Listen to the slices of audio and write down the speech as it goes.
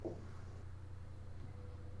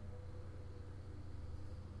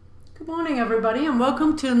Morning, everybody, and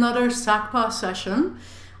welcome to another SACPA session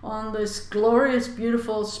on this glorious,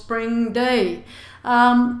 beautiful spring day.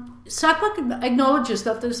 SACPA acknowledges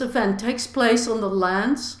that this event takes place on the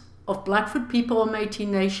lands of Blackfoot people and Métis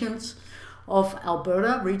Nations of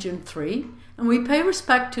Alberta, Region 3, and we pay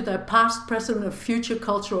respect to their past, present, and future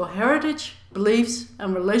cultural heritage, beliefs,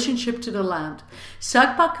 and relationship to the land.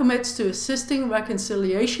 SACPA commits to assisting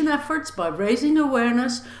reconciliation efforts by raising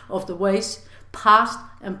awareness of the ways past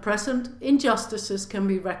and present injustices can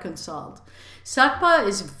be reconciled. SACPA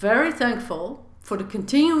is very thankful for the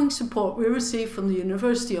continuing support we receive from the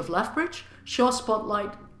University of Lethbridge, Shaw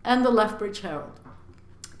Spotlight, and the Lethbridge Herald.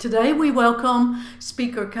 Today we welcome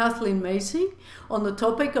speaker Kathleen Macy on the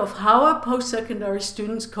topic of how are post-secondary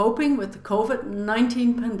students coping with the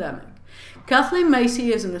COVID-19 pandemic. Kathleen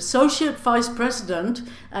Macy is an Associate Vice President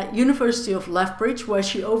at University of Lethbridge, where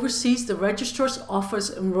she oversees the Registrar's Office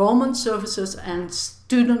Enrollment Services and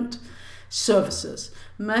Student Services.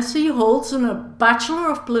 Macy holds a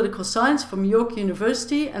Bachelor of Political Science from York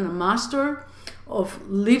University and a Master of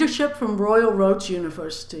Leadership from Royal Roads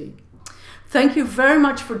University. Thank you very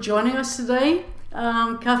much for joining us today,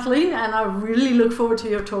 Kathleen, and I really look forward to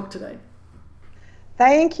your talk today.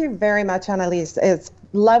 Thank you very much, Annalise. It's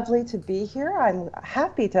lovely to be here. I'm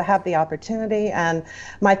happy to have the opportunity, and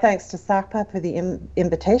my thanks to SACPA for the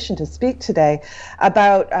invitation to speak today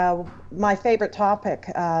about my favorite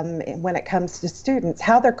topic when it comes to students,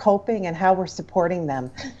 how they're coping and how we're supporting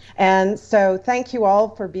them. And so thank you all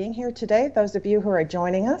for being here today, those of you who are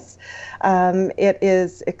joining us. It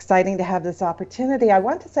is exciting to have this opportunity. I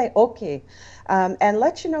want to say okay. And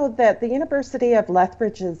let you know that the University of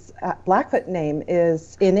Lethbridge's Blackfoot name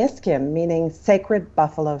is Iniskim, meaning Sacred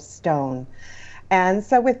Buffalo Stone. And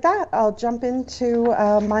so with that, I'll jump into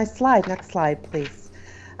my slide. Next slide, please.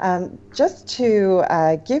 Just to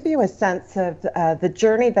give you a sense of the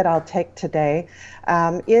journey that I'll take today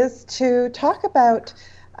is to talk about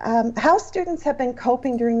how students have been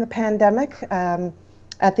coping during the pandemic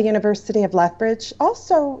at the University of Lethbridge.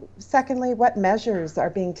 Also, secondly, what measures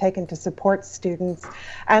are being taken to support students?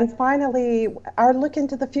 And finally, our look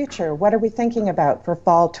into the future. What are we thinking about for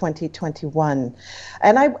fall 2021?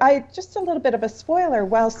 And I just a little bit of a spoiler,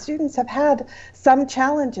 while students have had some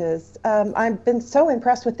challenges, I've been so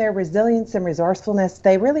impressed with their resilience and resourcefulness.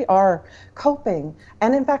 They really are coping.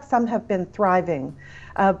 And in fact, some have been thriving.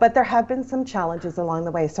 But there have been some challenges along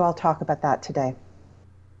the way, so I'll talk about that today.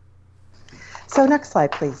 So next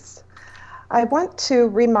slide, please. I want to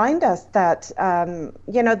remind us that,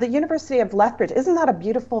 the University of Lethbridge, isn't that a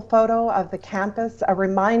beautiful photo of the campus? A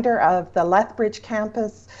reminder of the Lethbridge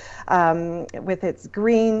campus with its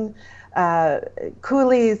green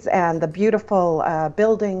coulees and the beautiful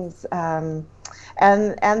buildings.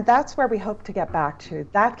 And that's where we hope to get back to,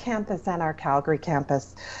 that campus and our Calgary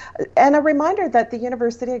campus. And a reminder that the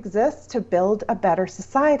university exists to build a better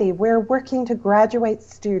society. We're working to graduate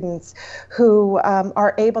students who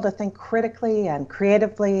are able to think critically and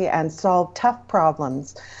creatively and solve tough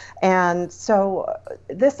problems. And so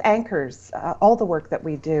this anchors all the work that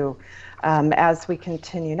we do as we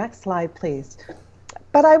continue. Next slide, please.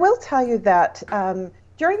 But I will tell you that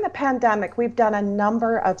during the pandemic, we've done a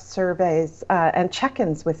number of surveys and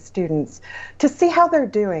check-ins with students to see how they're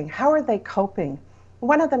doing, how are they coping.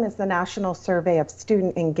 One of them is the National Survey of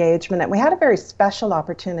Student Engagement, and we had a very special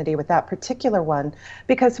opportunity with that particular one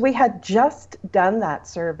because we had just done that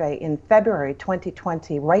survey in February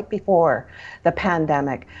 2020, right before the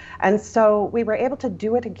pandemic. And so we were able to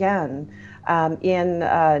do it again in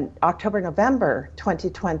October, November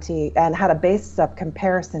 2020, and had a basis of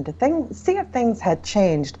comparison to see if things had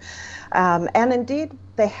changed. And indeed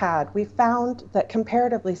they had. We found that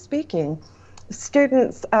comparatively speaking,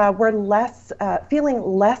 students were feeling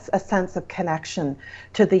less a sense of connection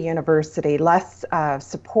to the university, less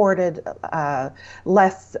supported,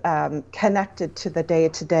 less connected to the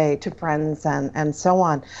day-to-day, to friends and so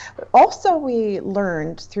on. Also, we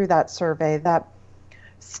learned through that survey that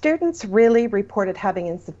students really reported having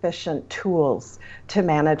insufficient tools to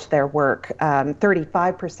manage their work.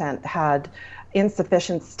 35% had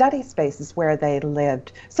insufficient study spaces where they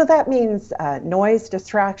lived. So that means noise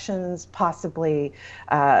distractions, possibly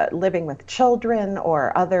living with children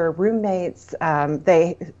or other roommates.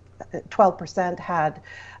 12% had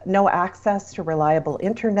no access to reliable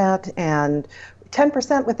internet, and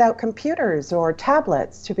 10% without computers or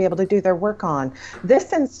tablets to be able to do their work on.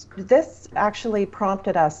 This actually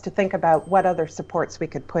prompted us to think about what other supports we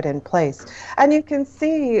could put in place. And you can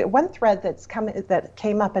see one thread that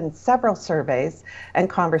came up in several surveys and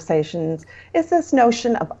conversations is this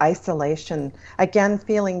notion of isolation, again,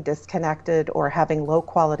 feeling disconnected or having low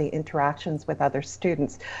quality interactions with other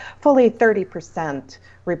students. Fully 30%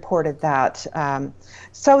 reported that.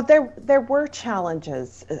 So there were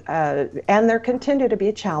challenges, and there continue to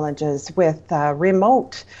be challenges with a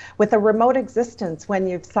remote existence when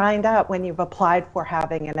you've signed up, when you've applied for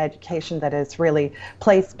having an education that is really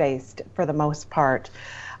place-based for the most part.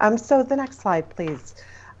 So the next slide, please.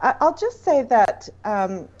 I'll just say that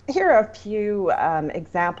here are a few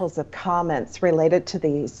examples of comments related to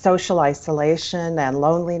the social isolation and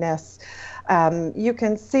loneliness. You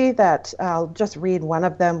can see that, I'll just read one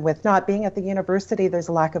of them, with not being at the university, there's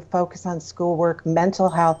a lack of focus on schoolwork, mental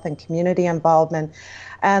health, and community involvement,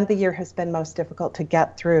 and the year has been most difficult to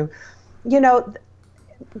get through. You know,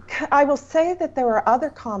 I will say that there were other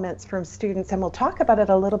comments from students, and we'll talk about it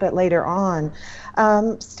a little bit later on.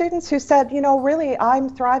 Students who said, you know, really, I'm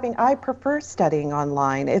thriving. I prefer studying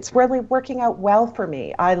online. It's really working out well for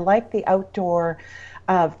me. I like the outdoor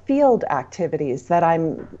field activities that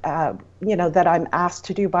I'm asked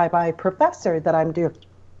to do by my professor that I'm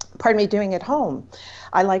doing at home.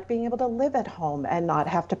 I like being able to live at home and not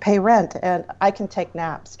have to pay rent, and I can take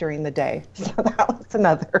naps during the day. So that was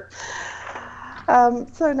another.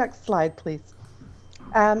 So next slide, please.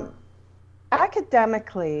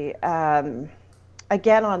 Academically,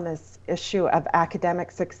 again on this issue of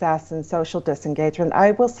academic success and social disengagement,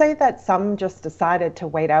 I will say that some just decided to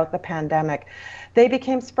wait out the pandemic. They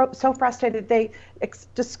became so frustrated, they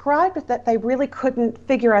described it that they really couldn't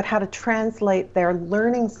figure out how to translate their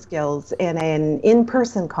learning skills in an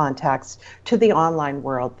in-person context to the online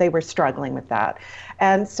world. They were struggling with that.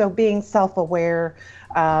 And so being self-aware,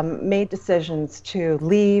 made decisions to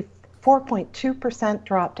leave. 4.2%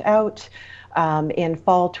 dropped out in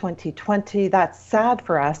fall 2020. That's sad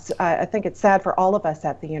for us. I think it's sad for all of us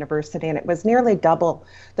at the university, and it was nearly double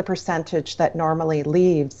the percentage that normally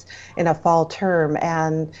leaves in a fall term.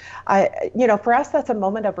 And for us, that's a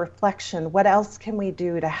moment of reflection. What else can we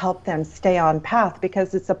do to help them stay on path?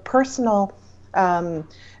 Because it's a personal,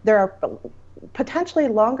 there are potentially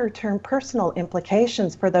longer-term personal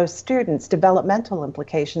implications for those students, developmental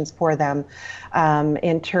implications for them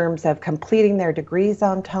in terms of completing their degrees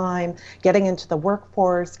on time, getting into the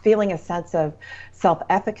workforce, feeling a sense of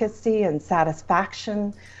self-efficacy and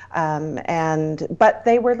satisfaction. But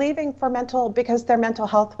they were leaving because their mental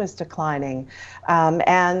health was declining,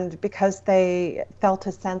 and because they felt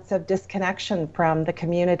a sense of disconnection from the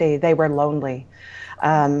community. They were lonely.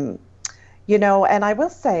 And I will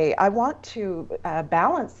say, I want to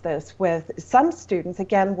balance this with some students,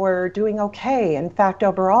 again, were doing okay. In fact,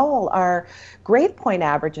 overall, our grade point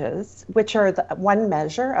averages, which are the one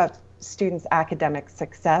measure of students' academic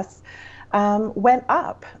success, went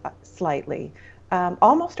up slightly,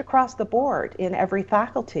 almost across the board in every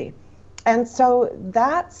faculty. And so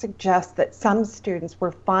that suggests that some students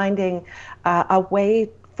were finding a way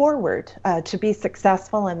forward to be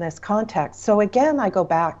successful in this context. So again, I go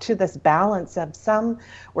back to this balance of some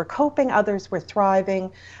were coping, others were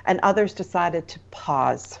thriving, and others decided to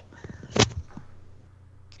pause.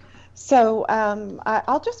 So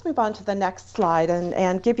I'll just move on to the next slide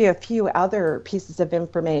and give you a few other pieces of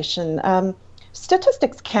information.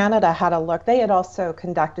 Statistics Canada had a look. They had also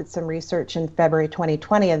conducted some research in February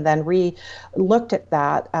 2020 and then re-looked at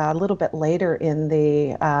that a little bit later in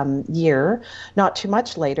the year, not too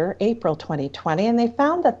much later, April 2020, and they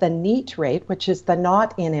found that the NEET rate, which is the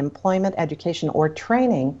not in employment, education, or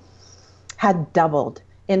training, had doubled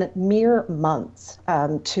in mere months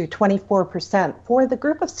to 24% for the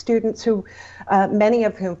group of students who, many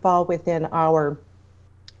of whom fall within our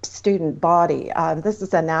student body. This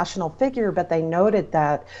is a national figure, but they noted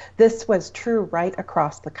that this was true right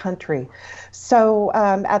across the country. So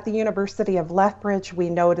at the University of Lethbridge, we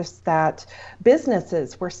noticed that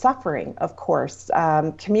businesses were suffering, of course.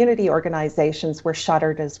 Community organizations were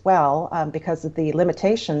shuttered as well because of the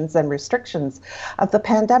limitations and restrictions of the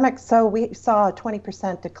pandemic. So we saw a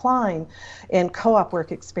 20% decline in co-op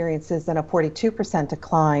work experiences and a 42%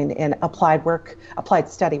 decline in applied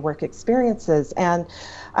study work experiences. And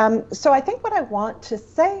so I think what I want to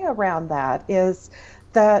say around that is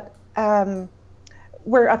that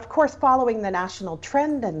we're of course following the national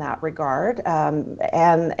trend in that regard,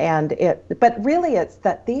 but really it's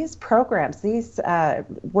that these programs, these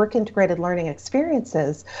work integrated learning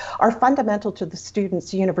experiences, are fundamental to the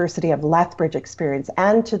students' University of Lethbridge experience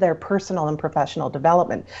and to their personal and professional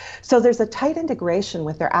development. So there's a tight integration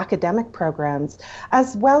with their academic programs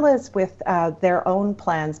as well as with their own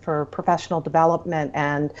plans for professional development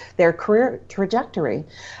and their career trajectory.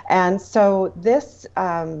 And so this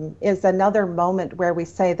is another moment where we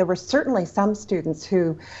say there were certainly some students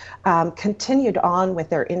who continued on with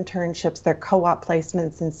their internships, their co-op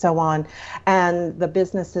placements, and so on. And the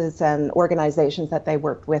businesses and organizations that they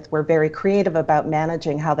worked with were very creative about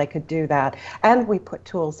managing how they could do that. And we put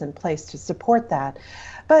tools in place to support that.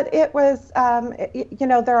 But it was,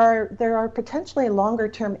 there are potentially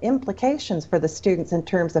longer-term implications for the students in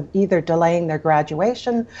terms of either delaying their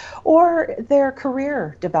graduation or their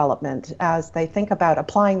career development as they think about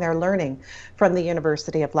applying their learning from the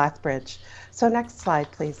University of Lethbridge. So next slide,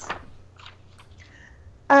 please.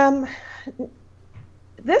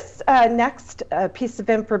 This next piece of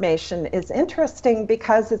information is interesting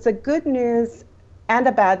because it's a good news and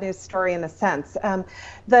a bad news story in a sense.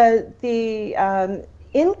 The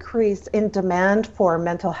increase in demand for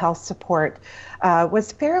mental health support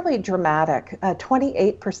was fairly dramatic, a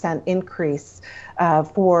 28% increase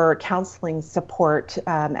for counseling support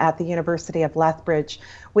at the University of Lethbridge.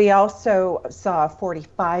 We also saw a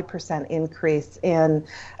 45% increase in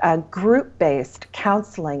group-based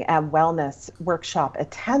counseling and wellness workshop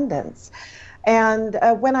attendance. And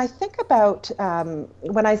when I think about,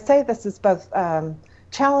 when I say this is both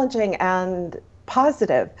challenging and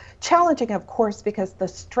positive. Challenging, of course, because the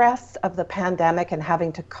stress of the pandemic and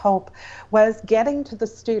having to cope was getting to the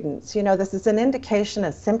students. You know, this is an indication,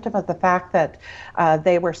 a symptom of the fact that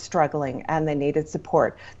they were struggling and they needed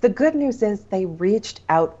support. The good news is they reached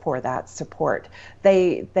out for that support.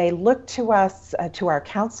 They looked to us, to our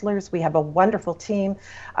counselors. We have a wonderful team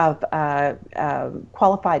of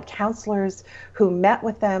qualified counselors who met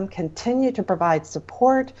with them, continue to provide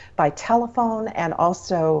support by telephone and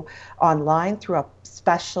also online through a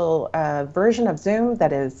special version of Zoom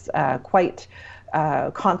that is quite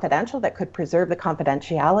confidential, that could preserve the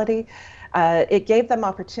confidentiality. It gave them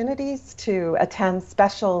opportunities to attend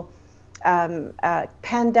special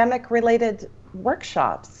pandemic-related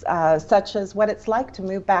workshops, such as what it's like to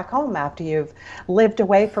move back home after you've lived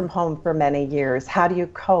away from home for many years. How do you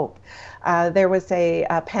cope? There was a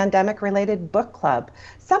pandemic-related book club.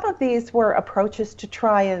 Some of these were approaches to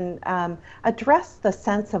try and address the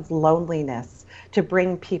sense of loneliness, to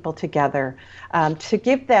bring people together, to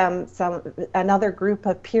give them another group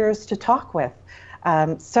of peers to talk with.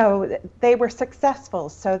 So they were successful.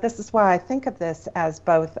 So this is why I think of this as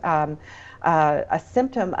both a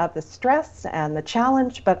symptom of the stress and the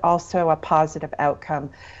challenge, but also a positive outcome.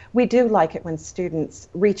 We do like it when students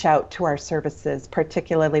reach out to our services,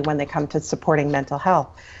 particularly when they come to supporting mental health.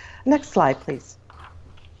 Next slide, please.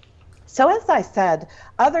 So as I said,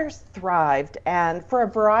 others thrived, and for a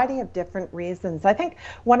variety of different reasons. I think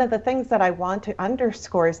one of the things that I want to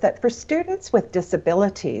underscore is that for students with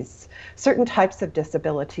disabilities, certain types of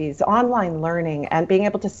disabilities, online learning and being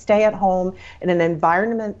able to stay at home in an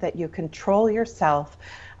environment that you control yourself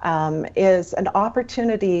is an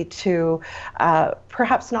opportunity to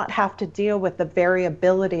perhaps not have to deal with the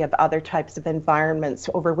variability of other types of environments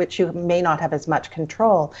over which you may not have as much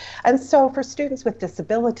control. And so for students with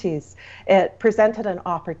disabilities, it presented an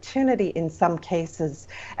opportunity in some cases,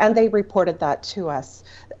 and they reported that to us.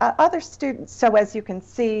 Other students, so as you can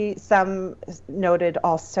see, some noted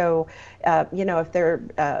also, if they're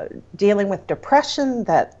dealing with depression,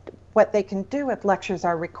 that what they can do if lectures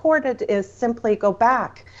are recorded is simply go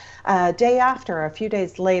back day after, a few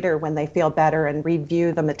days later when they feel better, and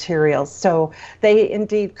review the materials. So they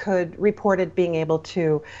indeed reported being able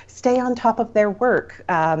to stay on top of their work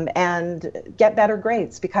and get better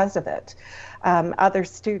grades because of it. Other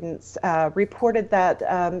students reported that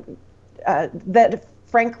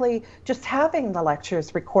frankly, just having the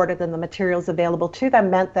lectures recorded and the materials available to them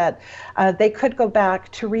meant that they could go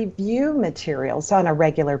back to review materials on a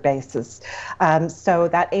regular basis. So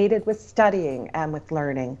that aided with studying and with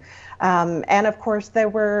learning. And of course,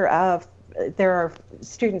 there are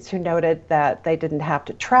students who noted that they didn't have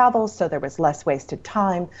to travel, so there was less wasted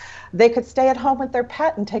time. They could stay at home with their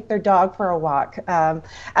pet and take their dog for a walk. And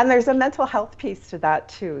there's a mental health piece to that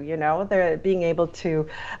too, they're being able to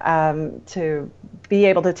be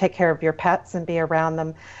able to take care of your pets and be around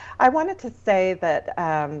them. I wanted to say that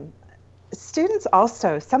students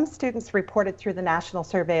also, some students reported through the National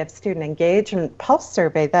Survey of Student Engagement Pulse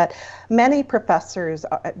Survey that many professors,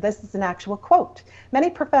 this is an actual quote, many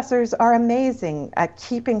professors are amazing at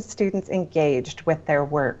keeping students engaged with their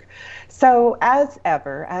work. So as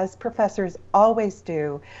ever, as professors always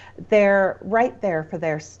do, they're right there for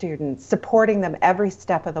their students, supporting them every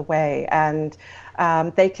step of the way. And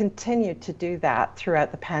they continue to do that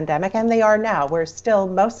throughout the pandemic, and they are now. We're still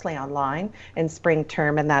mostly online in spring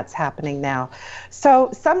term, and that's happening now. So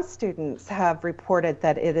some students have reported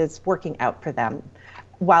that it is working out for them,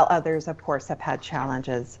 while others, of course, have had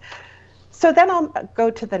challenges. So then I'll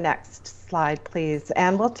go to the next slide, please,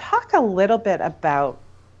 and we'll talk a little bit about,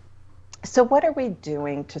 so what are we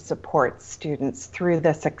doing to support students through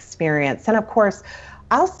this experience? And of course,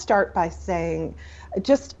 I'll start by saying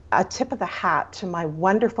just a tip of the hat to my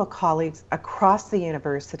wonderful colleagues across the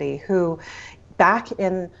university who back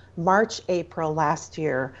in March, April last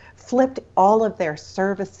year, flipped all of their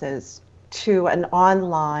services to an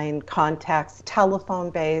online context,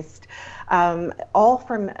 telephone-based, all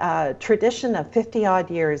from a tradition of 50 odd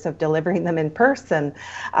years of delivering them in person,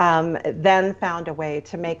 then found a way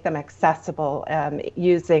to make them accessible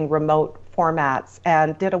using remote formats,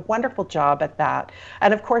 and did a wonderful job at that.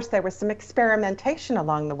 And of course, there was some experimentation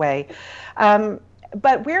along the way.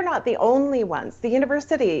 But we're not the only ones. The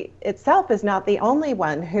university itself is not the only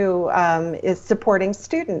one who is supporting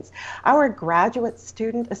students. Our Graduate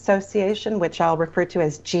Student Association, which I'll refer to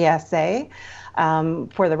as GSA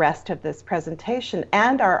for the rest of this presentation,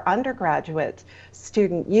 and our Undergraduate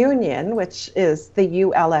Student Union, which is the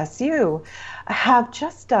ULSU, have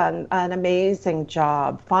just done an amazing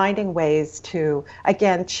job finding ways to,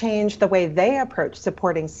 again, change the way they approach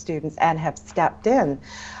supporting students and have stepped in.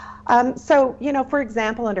 So, for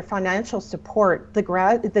example, under financial support, the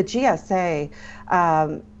GSA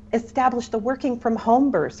established the working from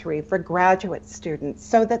home bursary for graduate students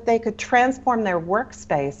so that they could transform their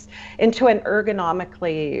workspace into an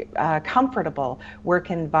ergonomically comfortable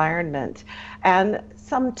work environment. And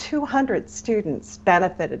some 200 students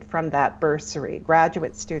benefited from that bursary,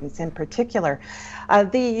 graduate students in particular.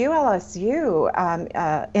 The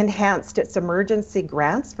ULSU enhanced its emergency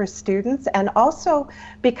grants for students, and also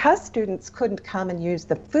because students couldn't come and use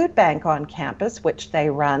the food bank on campus, which they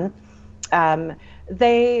run,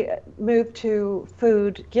 they moved to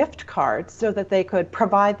food gift cards so that they could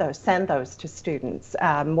provide those, send those to students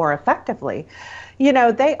more effectively.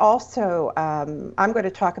 They also, I'm going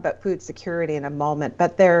to talk about food security in a moment,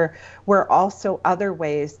 but there were also other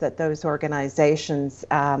ways that those organizations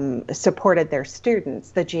supported their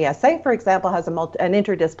students. The GSA, for example, has an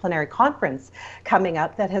interdisciplinary conference coming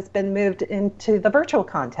up that has been moved into the virtual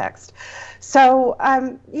context. So,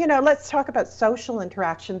 let's talk about social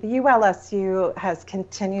interaction. The ULSU has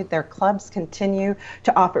continued, their clubs continue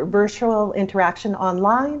to offer virtual interaction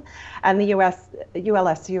online, and the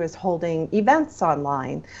ULSU is holding events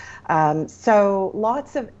online. So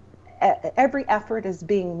every effort is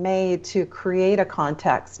being made to create a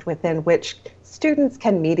context within which students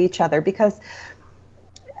can meet each other, because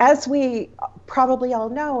as we probably all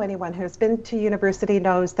know, anyone who's been to university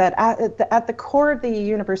knows that at the core of the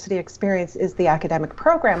university experience is the academic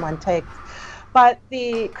program one takes, but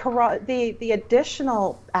the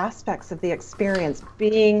additional aspects of the experience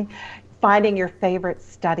being finding your favorite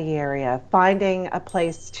study area, finding a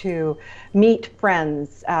place to meet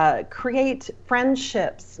friends, create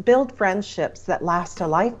friendships, build friendships that last a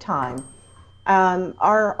lifetime,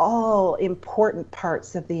 are all important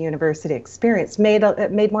parts of the university experience,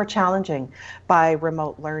 made more challenging by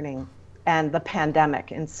remote learning and the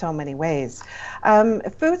pandemic in so many ways.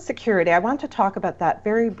 Food security, I want to talk about that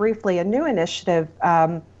very briefly. A new initiative,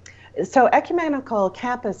 so Ecumenical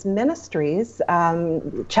Campus Ministries,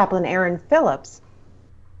 Chaplain Erin Phillips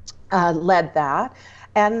led that,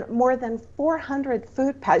 and more than 400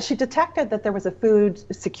 food packs. She detected that there was a food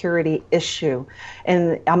security issue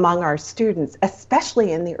among our students,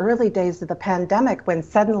 especially in the early days of the pandemic, when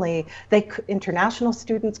suddenly international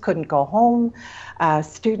students couldn't go home.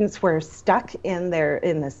 Students were stuck in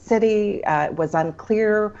the city. It was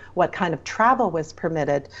unclear what kind of travel was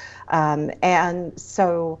permitted, and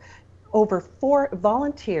so over 4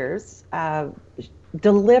 volunteers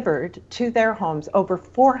delivered to their homes over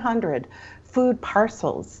 400 food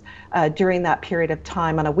parcels during that period of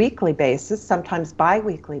time on a weekly basis, sometimes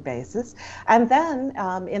bi-weekly basis. And then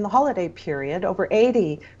in the holiday period, over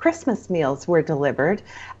 80 Christmas meals were delivered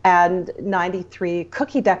and 93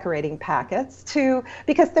 cookie decorating packets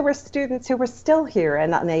because there were students who were still here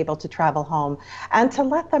and unable to travel home, and to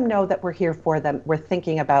let them know that we're here for them, we're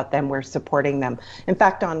thinking about them, we're supporting them. In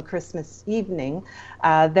fact, on Christmas evening,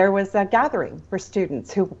 there was a gathering for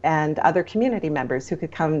students and other community members who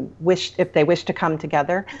could come, if they wish to come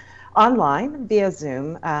together online via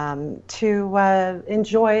Zoom to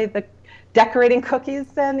enjoy the decorating cookies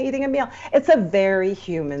and eating a meal. It's a very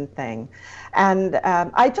human thing. And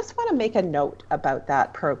I just want to make a note about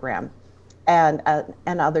that program and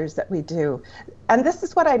others that we do. And this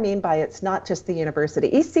is what I mean by it's not just the university.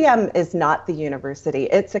 ECM is not the university.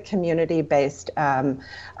 It's a community-based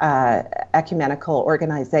ecumenical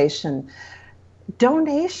organization.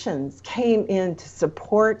 Donations came in to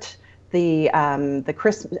support the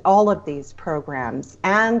Christmas, all of these programs,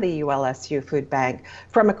 and the ULSU Food Bank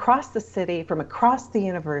from across the city, from across the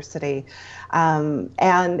university,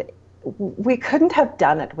 and we couldn't have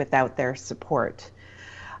done it without their support.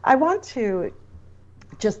 I want to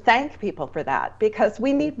just thank people for that, because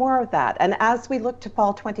we need more of that. And as we look to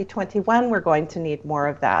fall 2021, we're going to need more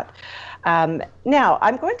of that. Now,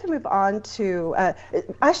 I'm going to move on to,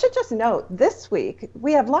 I should just note, this week,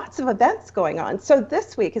 we have lots of events going on. So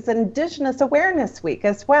this week is Indigenous Awareness Week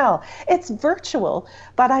as well. It's virtual,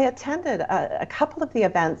 but I attended a couple of the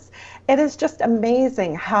events. It is just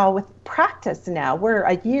amazing how with practice now, we're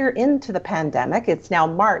a year into the pandemic. It's now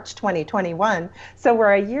March 2021. So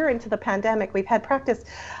we're a year into the pandemic. We've had practice.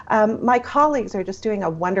 My colleagues are just doing a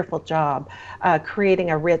wonderful job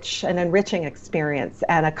creating an enriching experience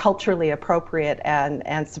and a culturally appropriate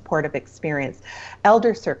and supportive experience.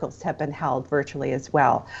 Elder circles have been held virtually as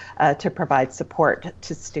well to provide support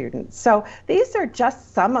to students. So these are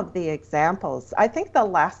just some of the examples. I think the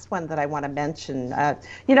last one that I want to mention,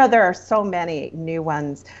 there are so many new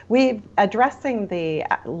ones. We're addressing the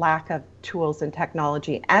lack of tools and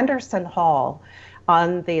technology. Anderson Hall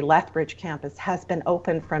on the Lethbridge campus has been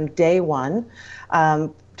open from day one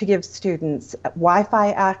to give students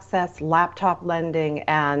Wi-Fi access, laptop lending,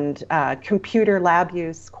 and computer lab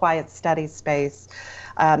use, quiet study space.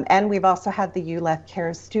 And we've also had the ULETH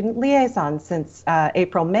Cares Student Liaison since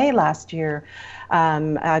April, May last year,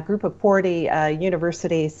 a group of 40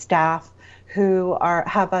 university staff who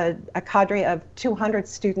have a cadre of 200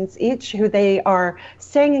 students each who they are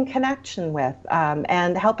staying in connection with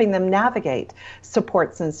and helping them navigate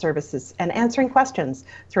supports and services and answering questions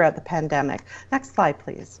throughout the pandemic. Next slide,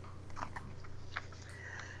 please.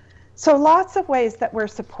 So lots of ways that we're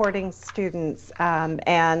supporting students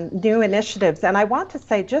and new initiatives. And I want to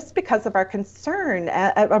say, just because of our concern,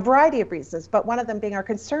 a variety of reasons, but one of them being our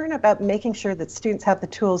concern about making sure that students have the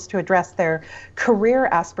tools to address their career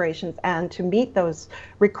aspirations and to meet those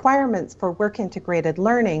requirements for work-integrated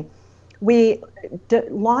learning. We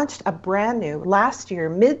launched a brand new, last year,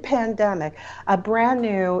 mid-pandemic, a brand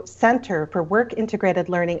new Center for Work-Integrated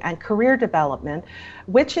Learning and Career Development,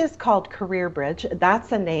 which is called Career Bridge.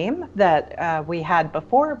 That's a name that we had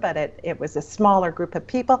before, but it was a smaller group of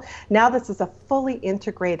people. Now this is a fully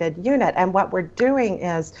integrated unit, and what we're doing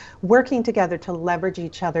is working together to leverage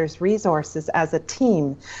each other's resources as a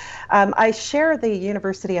team. I share the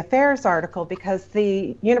University Affairs article because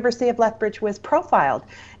the University of Lethbridge was profiled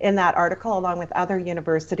in that article along with other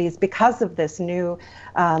universities because of this new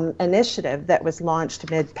initiative that was launched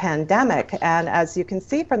mid-pandemic. And as you can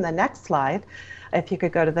see from the next slide, if you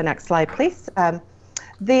could go to the next slide, please.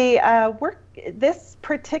 This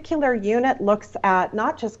particular unit looks at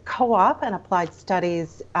not just co-op and applied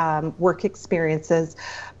studies work experiences,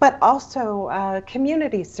 but also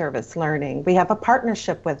community service learning. We have a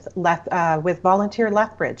partnership with Volunteer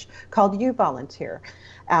Lethbridge called You Volunteer,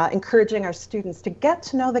 encouraging our students to get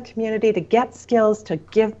to know the community, to get skills, to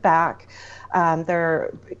give back.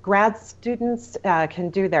 Their grad students can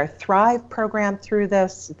do their Thrive program through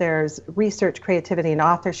this. There's research, creativity, and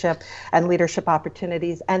authorship and leadership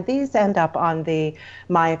opportunities, and these end up on the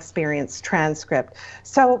My Experience transcript.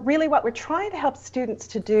 So really what we're trying to help students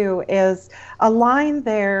to do is align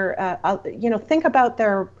their, think about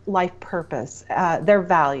their life purpose, their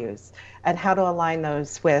values, and how to align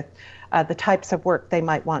those with the types of work they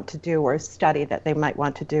might want to do or study that they might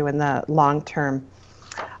want to do in the long term.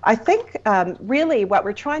 I think really what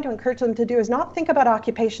we're trying to encourage them to do is not think about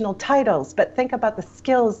occupational titles, but think about the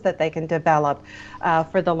skills that they can develop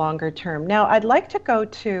for the longer term. Now, I'd like to go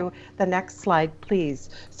to the next slide, please.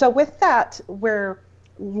 So with that, we're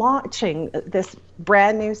launching this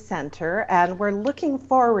brand new center, and we're looking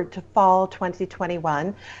forward to fall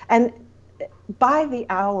 2021. And by the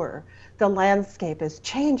hour, the landscape is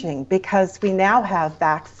changing because we now have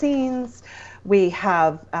vaccines. We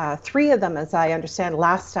have 3 of them, as I understand,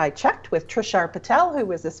 last I checked with Trishar Patel, who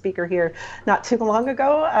was a speaker here not too long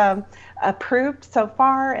ago, approved so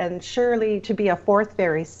far, and surely to be a 4th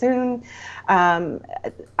very soon.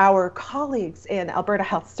 Our colleagues in Alberta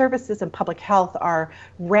Health Services and Public Health are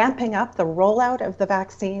ramping up the rollout of the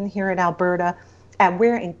vaccine here in Alberta, and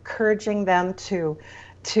we're encouraging them to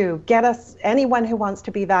get us, anyone who wants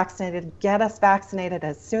to be vaccinated, get us vaccinated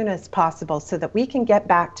as soon as possible so that we can get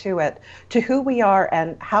back to who we are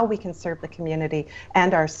and how we can serve the community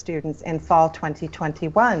and our students in fall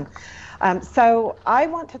 2021. So I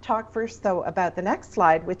want to talk first, though, about the next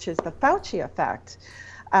slide, which is the Fauci effect.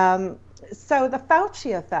 So the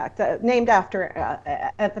Fauci effect, named after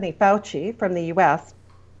Anthony Fauci from the US,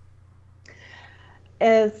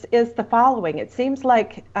 is the following. It seems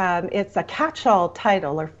like it's a catch-all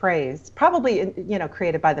title or phrase, probably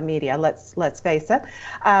created by the media. Let's face it.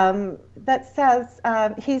 That says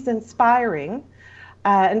he's inspiring,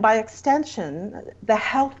 and by extension, the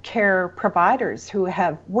healthcare providers who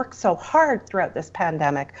have worked so hard throughout this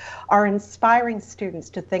pandemic are inspiring students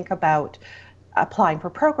to think about applying for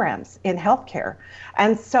programs in healthcare.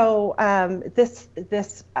 And so this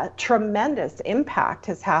tremendous impact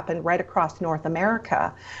has happened right across North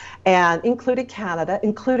America, and including Canada,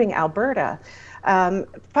 including Alberta.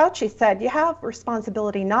 Fauci said you have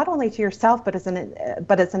responsibility not only to yourself, but as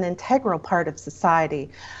an integral part of society.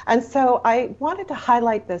 And so I wanted to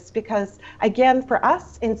highlight this because, again, for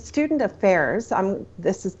us in student affairs,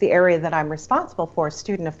 this is the area that I'm responsible for,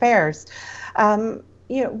 student affairs.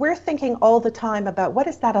 We're thinking all the time about what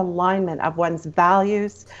is that alignment of one's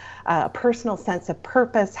values, a personal sense of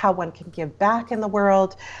purpose, how one can give back in the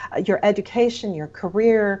world, your education, your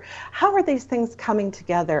career. How are these things coming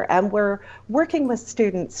together? And we're working with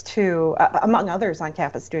students to, among others on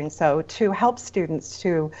campus doing so, to help students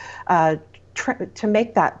to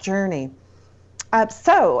make that journey.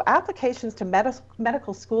 So applications to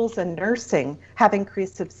medical schools and nursing have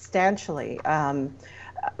increased substantially.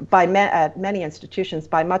 At many institutions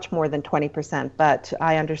by much more than 20%, but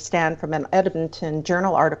I understand from an Edmonton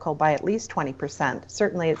Journal article by at least 20%.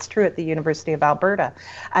 Certainly it's true at the University of Alberta.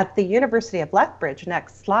 At the University of Lethbridge,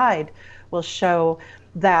 next slide will show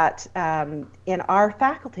that in our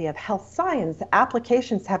Faculty of Health Science,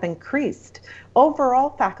 applications have increased.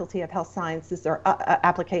 Overall Faculty of Health Sciences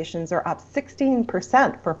applications are up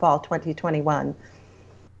 16% for fall 2021.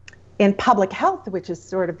 In public health, which is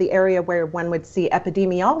sort of the area where one would see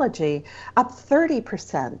epidemiology, up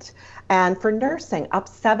 30%. And for nursing, up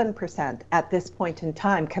 7% at this point in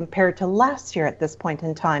time compared to last year at this point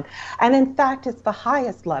in time. And in fact, it's the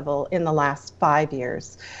highest level in the last 5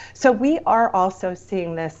 years. So we are also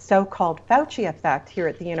seeing this so-called Fauci effect here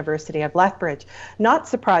at the University of Lethbridge. Not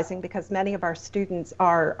surprising, because many of our students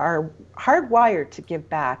are hardwired to give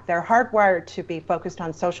back. They're hardwired to be focused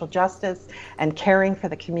on social justice and caring for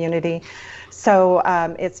the community. So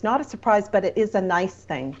it's not a surprise, but it is a nice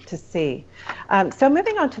thing to see. So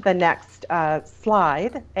moving on to the next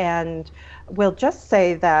slide, and we'll just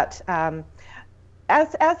say that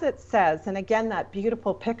as it says, and again, that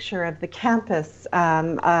beautiful picture of the campus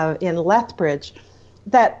in Lethbridge,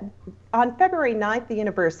 that on February 9th, the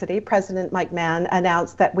university, President Mike Mann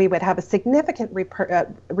announced that we would have a significant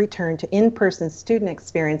return to in-person student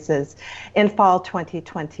experiences in fall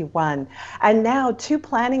 2021. And now 2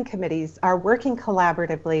 planning committees are working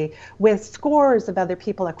collaboratively with scores of other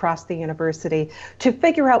people across the university to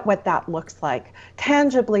figure out what that looks like.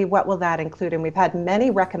 Tangibly, what will that include? And we've had many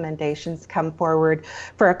recommendations come forward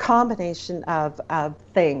for a combination of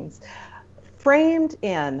things. Framed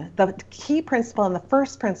in the key principle, and the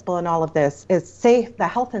first principle in all of this is the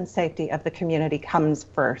health and safety of the community comes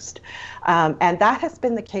first. And that has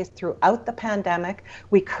been the case throughout the pandemic.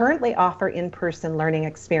 We currently offer in-person learning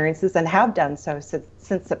experiences and have done so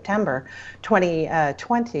since September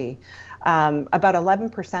 2020. About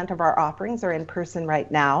 11% of our offerings are in person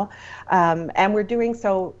right now, and we're doing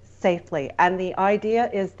so safely. And the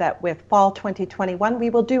idea is that with fall 2021,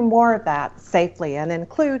 we will do more of that safely and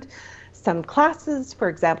include some classes, for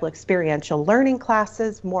example, experiential learning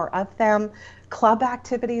classes, more of them, club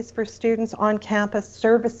activities for students on campus,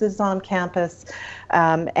 services on campus,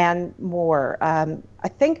 and more. I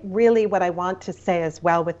think really what I want to say as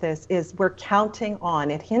well with this is we're counting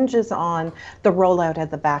on, it hinges on the rollout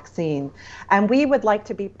of the vaccine. And we would like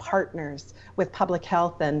to be partners with public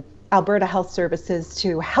health and Alberta Health Services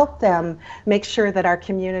to help them make sure that our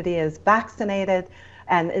community is vaccinated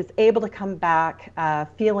and is able to come back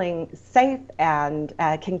feeling safe and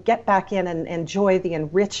can get back in and enjoy the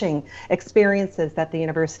enriching experiences that the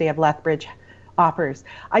University of Lethbridge offers.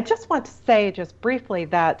 I just want to say just briefly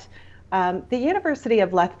that the University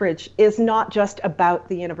of Lethbridge is not just about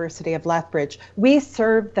the University of Lethbridge. We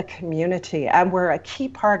serve the community, and we're a key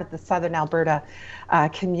part of the Southern Alberta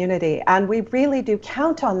community, and we really do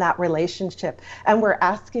count on that relationship, and we're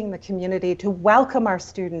asking the community to welcome our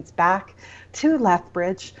students back to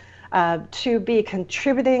Lethbridge, to be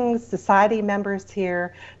contributing society members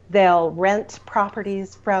here. They'll rent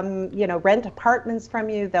properties from, rent apartments from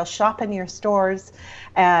you, they'll shop in your stores,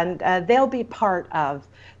 and they'll be part of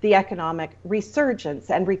the economic resurgence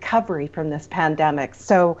and recovery from this pandemic.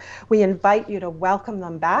 So we invite you to welcome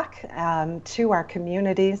them back to our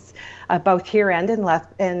communities, both here and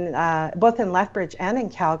both in Lethbridge and in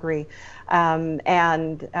Calgary, and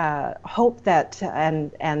hope that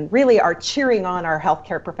and really are cheering on our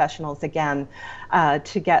healthcare professionals again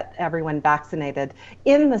to get everyone vaccinated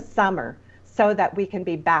in the summer so that we can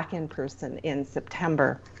be back in person in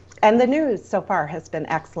September. And the news so far has been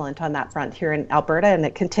excellent on that front here in Alberta, and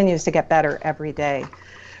it continues to get better every day.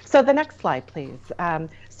 So the next slide, please.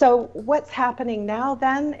 So what's happening now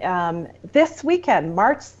then? This weekend,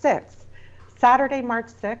 March 6th, Saturday, March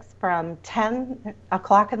 6th, from 10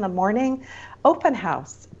 o'clock in the morning, open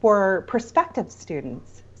house for prospective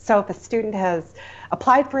students. So if a student has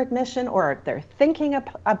applied for admission or if they're thinking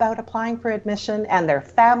about applying for admission and their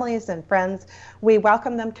families and friends, we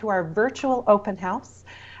welcome them to our virtual open house.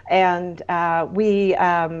 And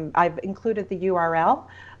I've included the URL,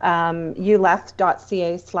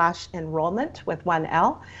 uleth.ca/enrollment with one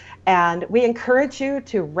L. And we encourage you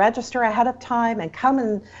to register ahead of time and come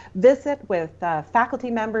and visit with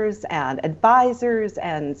faculty members and advisors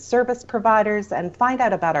and service providers and find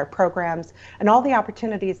out about our programs and all the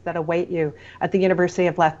opportunities that await you at the University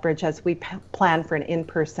of Lethbridge as we plan for an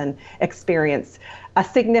in-person experience, a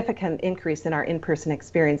significant increase in our in-person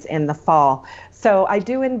experience in the fall. So I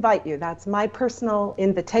do invite you, that's my personal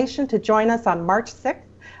invitation, to join us on March 6th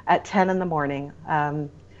at 10 in the morning,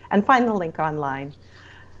 and find the link online.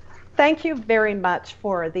 Thank you very much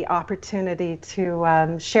for the opportunity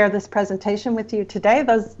to share this presentation with you today.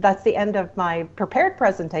 That's the end of my prepared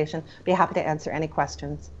presentation. Be happy to answer any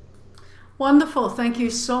questions. Wonderful. Thank you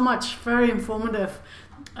so much. Very informative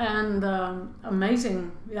and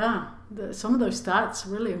amazing. Yeah, some of those stats,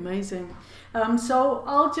 really amazing. So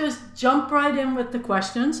I'll just jump right in with the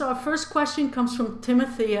questions. Our first question comes from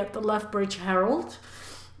Timothy at the Lethbridge Herald.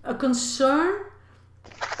 A concern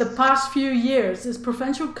the past few years is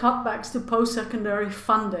provincial cutbacks to post-secondary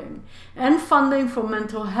funding and funding for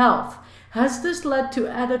mental health. Has this led to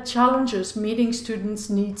added challenges meeting students'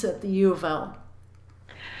 needs at the U of L?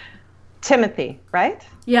 Timothy, right?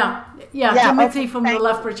 Yeah, Timothy, okay, from the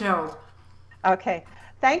Lethbridge Herald. Okay.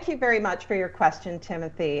 Thank you very much for your question,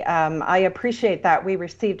 Timothy. I appreciate that. We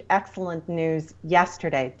received excellent news just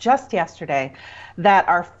yesterday, that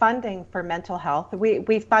our funding for mental health,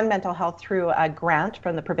 we fund mental health through a grant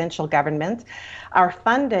from the provincial government. Our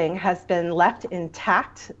funding has been left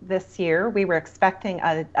intact this year. We were expecting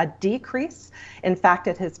a decrease. In fact,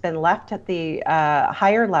 it has been left at the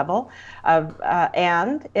higher level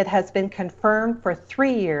and it has been confirmed for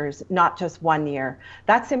 3 years, not just 1 year.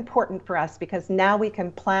 That's important for us because now we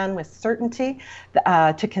can plan with certainty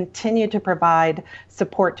to continue to provide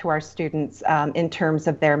support to our students in terms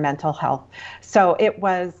of their mental health. So it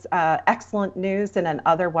was excellent news in an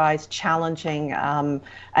otherwise challenging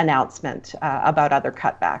announcement about other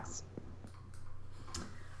cutbacks.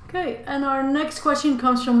 Okay, and our next question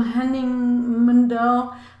comes from Henning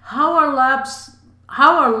Mundell. How are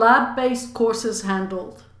lab-based courses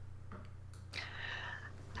handled?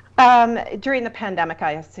 During the pandemic,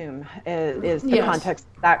 I assume, is the context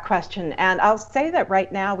of that question. And I'll say that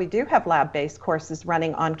right now we do have lab-based courses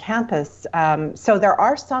running on campus. So there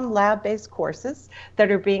are some lab-based courses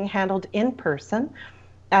that are being handled in person.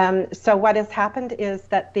 So what has happened is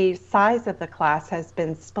that the size of the class has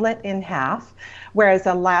been split in half, whereas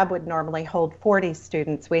a lab would normally hold 40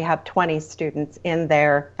 students. We have 20 students in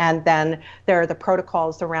there, and then there are the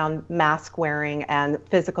protocols around mask wearing and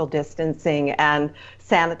physical distancing and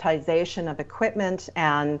sanitization of equipment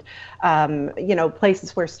and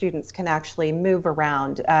places where students can actually move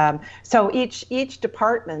around. So each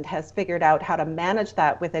department has figured out how to manage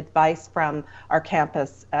that with advice from our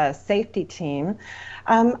campus safety team.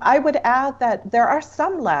 I would add that there are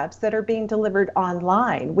some labs that are being delivered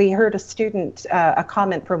online. We heard a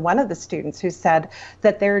comment from one of the students who said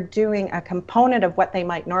that they're doing a component of what they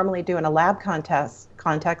might normally do in a lab context.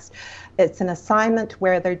 It's an assignment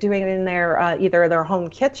where they're doing it in their either their home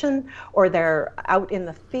kitchen or they're out in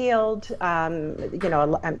the field,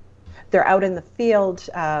 they're out in the field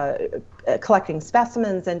collecting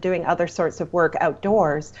specimens and doing other sorts of work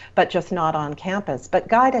outdoors, but just not on campus, but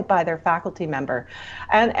guided by their faculty member.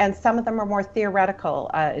 And some of them are more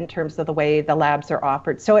theoretical in terms of the way the labs are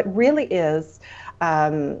offered. So it really is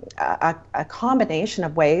a combination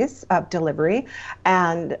of ways of delivery,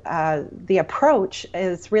 and the approach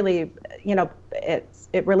is really,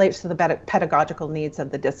 it relates to the pedagogical needs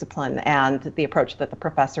of the discipline and the approach that the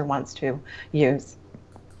professor wants to use.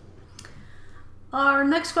 Our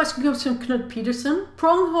next question comes from Knut Peterson.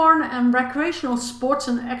 Pronghorn and recreational sports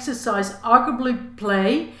and exercise arguably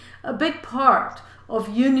play a big part of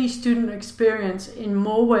uni student experience in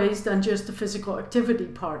more ways than just the physical activity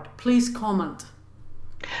part. Please comment.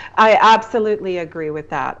 I absolutely agree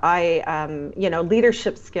with that.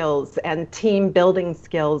 Leadership skills and team building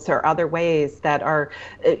skills are other ways that are,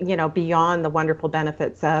 beyond the wonderful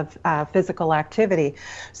benefits of physical activity.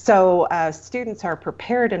 So students are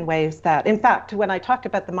prepared in ways that, in fact, when I talked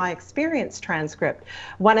about the My Experience transcript,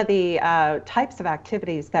 one of the types of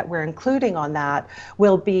activities that we're including on that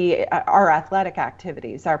will be our athletic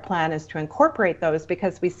activities. Our plan is to incorporate those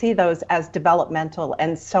because we see those as developmental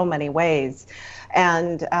in so many ways.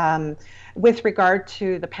 And with regard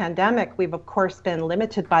to the pandemic, we've of course been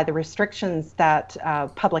limited by the restrictions that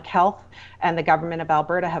public health and the government of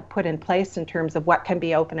Alberta have put in place in terms of what can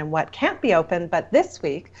be open and what can't be open. But this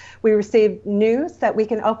week, we received news that we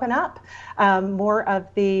can open up more of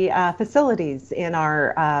the facilities in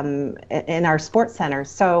our sports centers,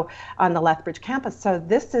 so on the Lethbridge campus. So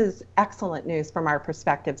this is excellent news from our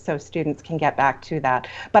perspective, so students can get back to that.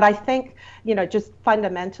 But I think, just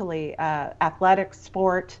fundamentally, athletic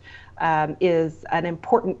sport is an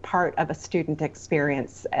important part of a student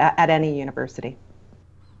experience at any university.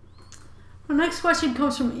 Our next question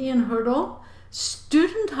comes from Ian Hurdle.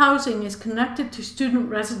 Student housing is connected to student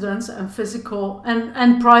residence and physical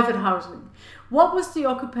and private housing. What was the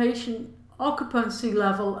occupancy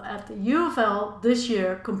level at the U of L this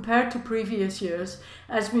year compared to previous years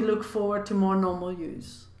as we look forward to more normal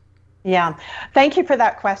use? Yeah, thank you for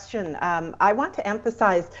that question. I want to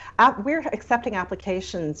emphasize we're accepting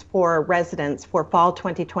applications for residents for fall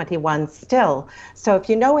 2021 still. So if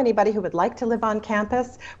you know anybody who would like to live on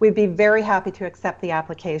campus, we'd be very happy to accept the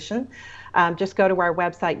application. Just go to our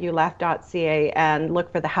website, ulef.ca, and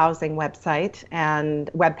look for the housing website and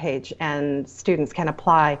webpage, and students can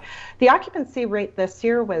apply. The occupancy rate this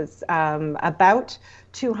year was about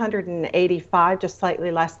 285, just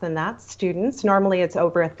slightly less than that, students. Normally it's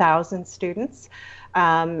over 1,000 students.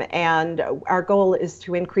 And our goal is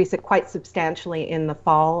to increase it quite substantially in the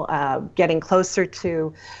fall, getting closer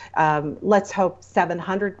to, let's hope,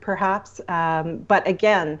 700 perhaps. But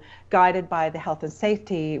again, guided by the health and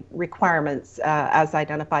safety requirements as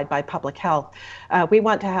identified by public health. We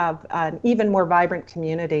want to have an even more vibrant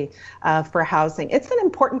community for housing. It's an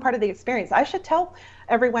important part of the experience. I should tell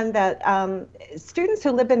everyone that students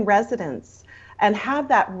who live in residence and have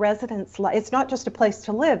that residence, it's not just a place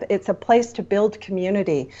to live, it's a place to build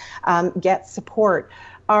community, get support,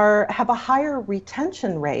 have a higher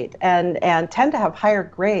retention rate and tend to have higher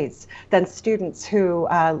grades than students who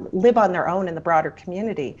live on their own in the broader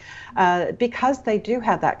community because they do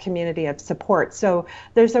have that community of support. So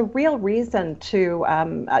there's a real reason to,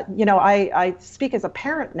 I speak as a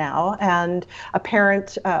parent now, and a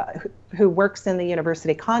parent who works in the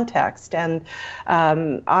university context. And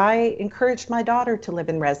I encouraged my daughter to live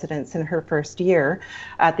in residence in her first year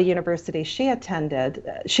at the university she attended.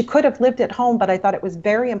 She could have lived at home, but I thought it was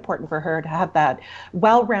very important for her to have that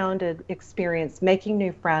well-rounded experience, making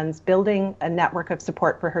new friends, building a network of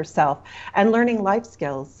support for herself, and learning life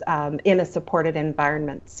skills in a supported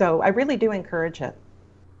environment. So I really do encourage it.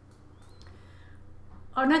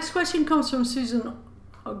 Our next question comes from Susan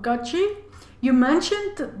Ogachi. You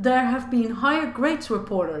mentioned that there have been higher grades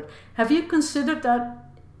reported. Have you considered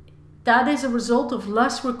that is a result of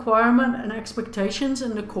less requirement and expectations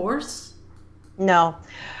in the course? No.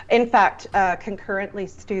 In fact, concurrently,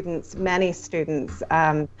 many students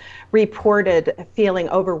reported feeling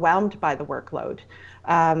overwhelmed by the workload.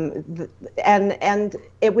 And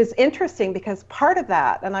it was interesting because part of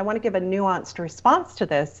that, and I want to give a nuanced response to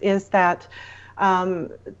this, is that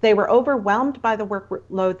they were overwhelmed by the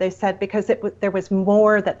workload, they said, because there was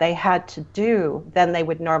more that they had to do than they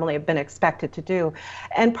would normally have been expected to do.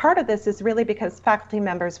 And part of this is really because faculty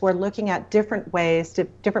members were looking at different ways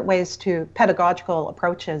to pedagogical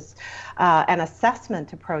approaches and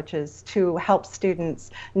assessment approaches to help students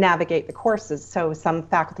navigate the courses. So some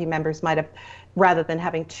faculty members might have rather than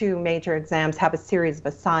having two major exams, have a series of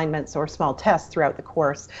assignments or small tests throughout the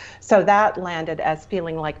course. So that landed as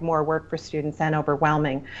feeling like more work for students and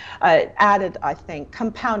overwhelming. Added, I think,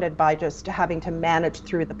 compounded by just having to manage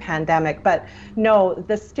through the pandemic. But no,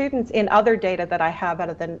 the students in other data that I have out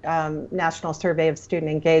of the National Survey of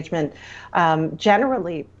Student Engagement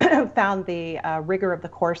generally found the rigor of the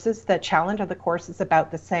courses, the challenge of the courses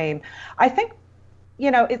about the same. I think,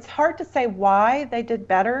 it's hard to say why they did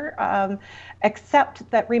better, except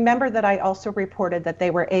that remember that I also reported that they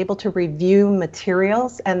were able to review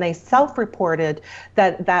materials, and they self-reported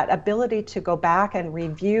that ability to go back and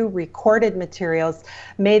review recorded materials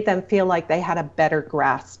made them feel like they had a better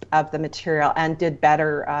grasp of the material and did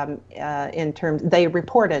better in terms, they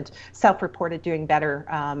self-reported doing better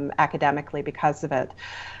academically because of it.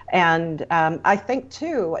 And I think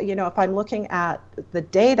too, if I'm looking at the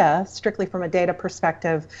data, strictly from a data perspective,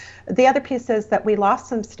 the other piece is that we lost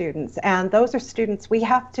some students, and those are students we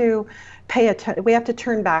have to we have to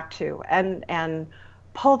turn back to and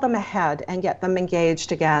pull them ahead and get them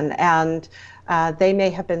engaged again. And they may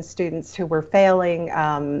have been students who were failing.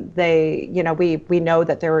 We know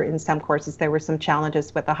that there were, in some courses, there were some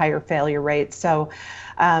challenges with a higher failure rate. So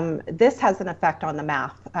this has an effect on the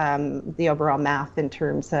math, the overall math in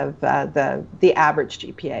terms of the average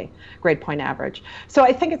GPA, grade point average. So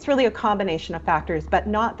I think it's really a combination of factors, but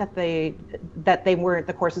not that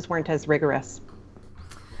the courses weren't as rigorous.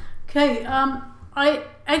 Okay. I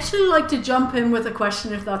actually like to jump in with a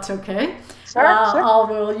question, if that's okay. Sure. I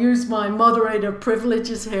will use my moderator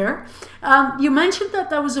privileges here. You mentioned that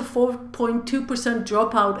there was a 4.2%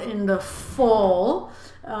 dropout in the fall.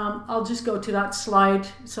 I'll just go to that slide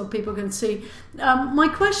so people can see. My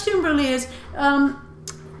question really is,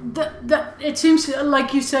 that it seems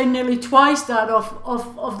like you say nearly twice that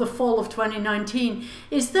of the fall of 2019.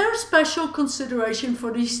 Is there a special consideration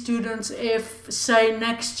for these students if, say,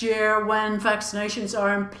 next year when vaccinations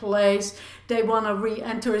are in place, they want to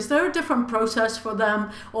re-enter? Is there a different process for them,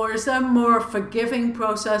 or is there a more forgiving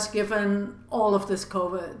process given all of this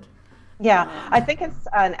COVID? Yeah, I think it's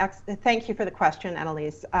thank you for the question,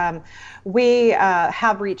 Annalise. We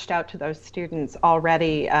have reached out to those students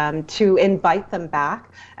already to invite them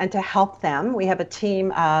back and to help them. We have a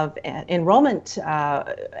team of enrollment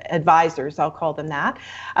advisors, I'll call them that,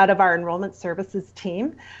 out of our enrollment services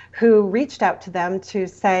team, who reached out to them to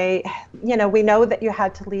say, we know that you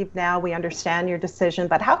had to leave now, we understand your decision,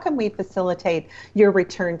 but how can we facilitate your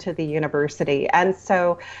return to the university? And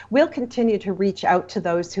so we'll continue to reach out to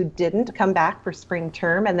those who didn't come back for spring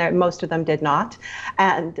term, and most of them did not,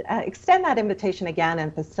 and extend that invitation again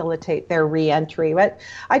and facilitate their re-entry. But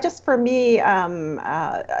for me,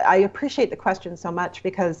 I appreciate the question so much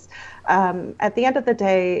because at the end of the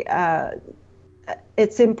day,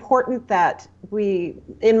 it's important that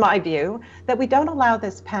in my view, that we don't allow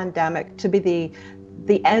this pandemic to be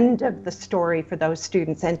the end of the story for those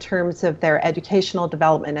students in terms of their educational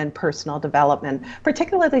development and personal development,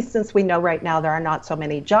 particularly since we know right now there are not so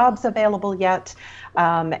many jobs available yet.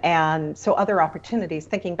 And so other opportunities,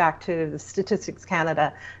 thinking back to the Statistics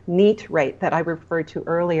Canada NEET rate that I referred to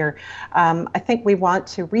earlier, I think we want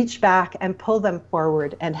to reach back and pull them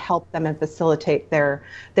forward and help them and facilitate their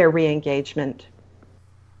re-engagement.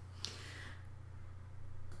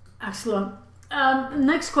 Excellent.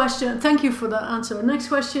 Next question. Thank you for that answer. Next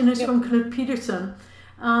question is from Knut Peterson.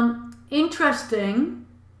 Interesting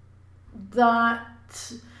that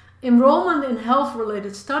enrollment in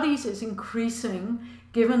health-related studies is increasing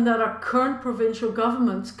given that our current provincial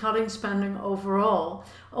government's cutting spending overall.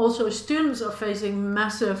 Also, students are facing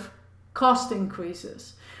massive cost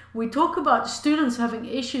increases. We talk about students having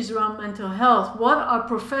issues around mental health. What are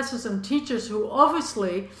professors and teachers who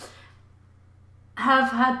obviously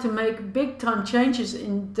have had to make big time changes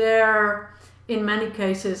in many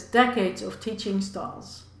cases, decades of teaching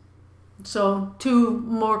styles? So 2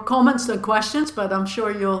 more comments than questions, but I'm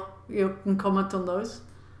sure you can comment on those.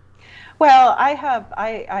 Well,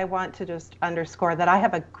 I want to just underscore that I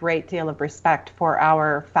have a great deal of respect for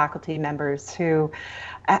our faculty members who,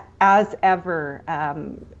 as ever,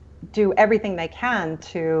 do everything they can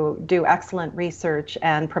to do excellent research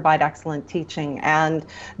and provide excellent teaching. And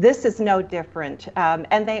this is no different.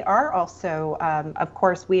 And they are also, of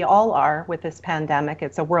course, we all are with this pandemic.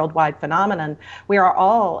 It's a worldwide phenomenon. We are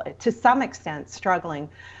all, to some extent, struggling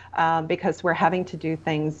because we're having to do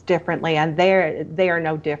things differently, and they are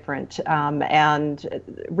no different. And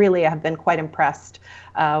really have been quite impressed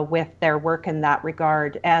with their work in that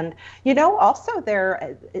regard. And, also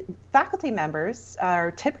their faculty members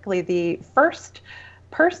are typically the first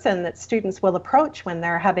person that students will approach when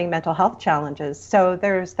they're having mental health challenges. So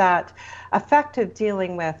there's that effective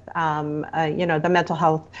dealing with, the mental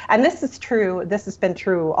health. And this is true, this has been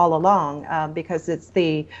true all along, because it's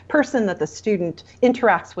the person that the student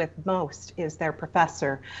interacts with most is their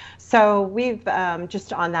professor. So we've,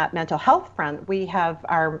 just on that mental health front,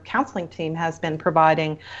 our counseling team has been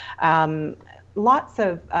providing lots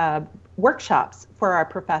of workshops for our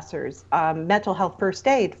professors, mental health first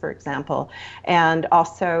aid, for example, and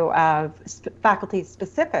also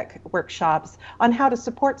faculty-specific workshops on how to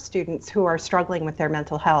support students who are struggling with their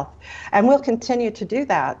mental health. And we'll continue to do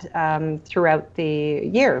that throughout the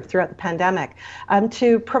year, throughout the pandemic,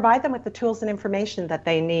 to provide them with the tools and information that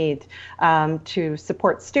they need to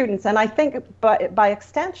support students. And I think by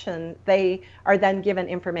extension, they are then given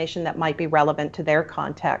information that might be relevant to their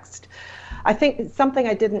context. I think something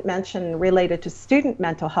I didn't mention related to student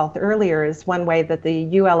mental health earlier is one way that the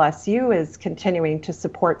ULSU is continuing to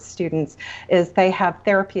support students is they have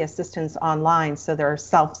therapy assistance online. So there are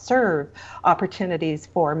self-serve opportunities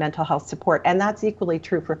for mental health support, and that's equally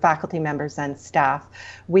true for faculty members and staff.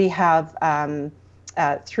 We have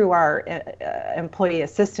through our employee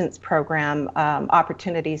assistance program,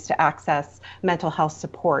 opportunities to access mental health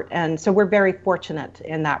support. And so we're very fortunate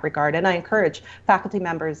in that regard. And I encourage faculty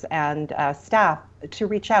members and staff to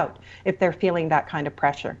reach out if they're feeling that kind of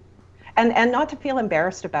pressure. And not to feel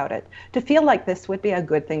embarrassed about it, to feel like this would be a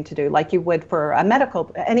good thing to do, like you would for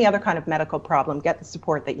any other kind of medical problem. Get the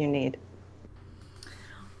support that you need.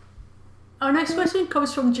 Our next question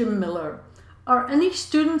comes from Jim Miller. Are any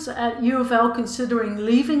students at U of L considering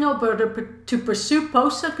leaving Alberta to pursue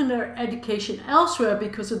post-secondary education elsewhere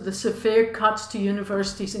because of the severe cuts to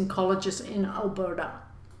universities and colleges in Alberta?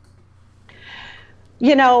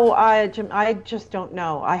 Jim, I just don't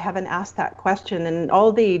know. I haven't asked that question, and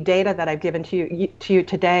all the data that I've given to you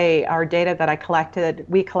today are data that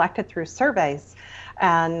we collected through surveys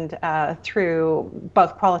and through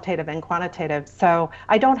both qualitative and quantitative. So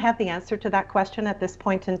I don't have the answer to that question at this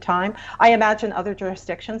point in time. I imagine other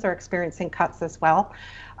jurisdictions are experiencing cuts as well.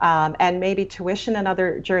 And maybe tuition in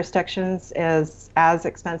other jurisdictions is as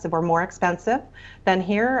expensive or more expensive than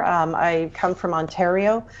here. I come from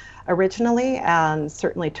Ontario originally, and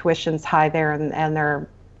certainly tuition's high there, and there are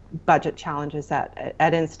budget challenges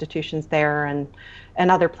at institutions there and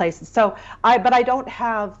other places. So I don't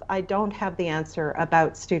have the answer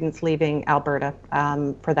about students leaving Alberta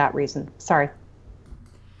for that reason. Sorry.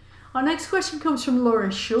 Our next question comes from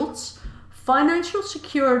Lauren Schultz. Financial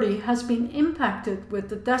security has been impacted with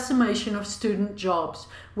the decimation of student jobs,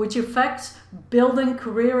 which affects building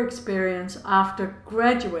career experience after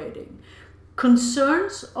graduating.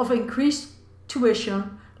 Concerns of increased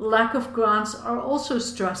tuition, lack of grants are also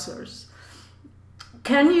stressors.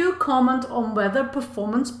 Can you comment on whether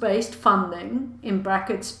performance-based funding, in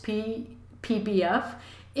brackets PBF,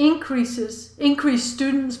 increase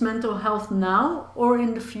students' mental health now or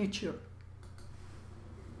in the future?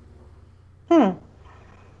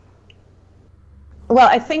 Well,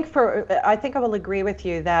 I think I will agree with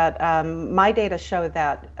you that my data show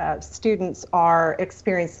that students are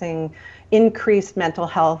experiencing increased mental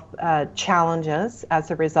health challenges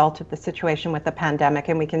as a result of the situation with the pandemic,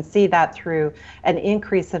 and we can see that through an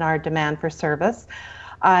increase in our demand for service.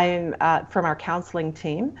 I'm from our counseling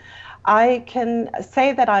team. I can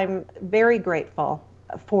say that I'm very grateful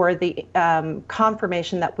for the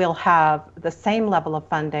confirmation that we'll have the same level of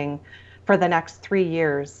funding for the next 3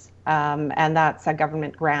 years. And that's a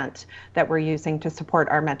government grant that we're using to support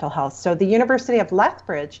our mental health. So the University of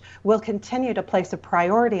Lethbridge will continue to place a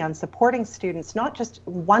priority on supporting students, not just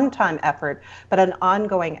one-time effort, but an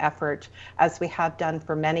ongoing effort, as we have done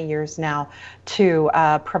for many years now, to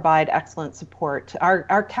provide excellent support.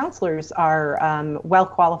 Our counselors are well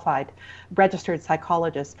qualified, registered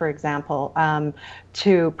psychologists, for example,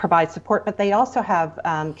 to provide support, but they also have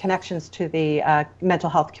connections to the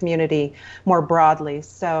mental health community more broadly.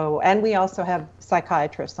 And we also have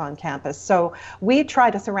psychiatrists on campus. So we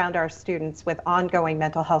try to surround our students with ongoing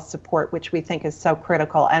mental health support, which we think is so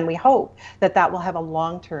critical. And we hope that that will have a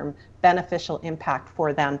long-term beneficial impact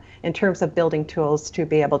for them in terms of building tools to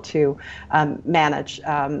be able to manage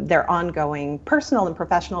their ongoing personal and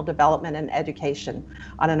professional development and education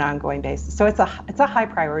on an ongoing basis. So it's a high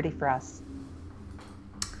priority for us.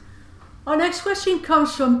 Our next question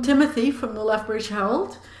comes from Timothy from the Lethbridge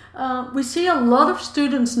Herald. We see a lot of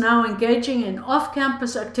students now engaging in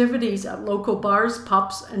off-campus activities at local bars,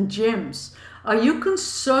 pubs, and gyms. Are you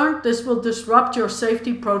concerned this will disrupt your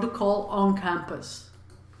safety protocol on campus?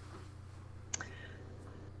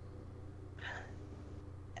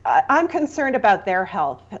 I'm concerned about their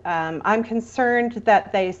health. I'm concerned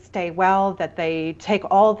that they stay well, that they take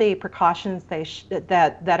all the precautions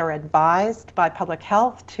that are advised by public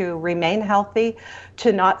health to remain healthy,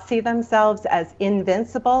 to not see themselves as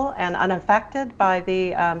invincible and unaffected by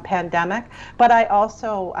the pandemic. But I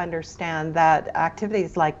also understand that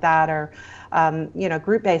activities like that are,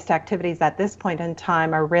 group-based activities at this point in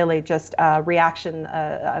time are really just a reaction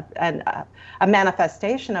and a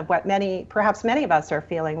manifestation of what perhaps many of us are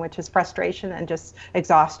feeling, which is frustration and just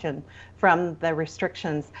exhaustion from the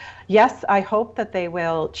restrictions. Yes, I hope that they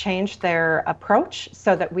will change their approach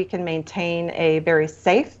so that we can maintain a very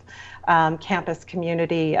safe campus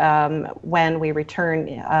community when we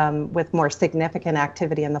return with more significant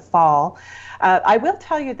activity in the fall. I will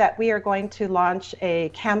tell you that we are going to launch a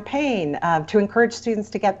campaign to encourage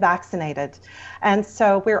students to get vaccinated. And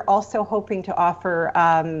so we're also hoping to offer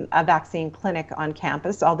a vaccine clinic on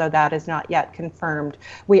campus, although that is not yet confirmed.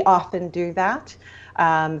 We often do that.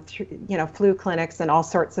 Flu clinics and all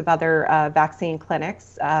sorts of other vaccine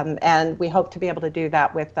clinics. And we hope to be able to do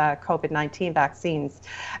that with COVID-19 vaccines.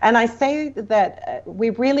 And I say that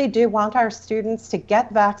we really do want our students to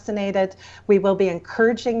get vaccinated. We will be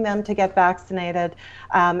encouraging them to get vaccinated.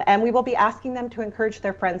 And we will be asking them to encourage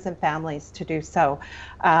their friends and families to do so,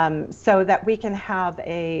 so that we can have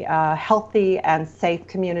a healthy and safe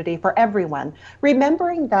community for everyone.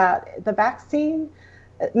 Remembering that the vaccine,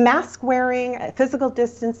 mask wearing, physical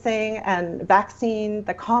distancing, and vaccine,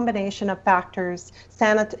 the combination of factors,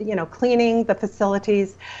 cleaning the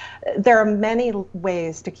facilities. There are many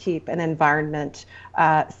ways to keep an environment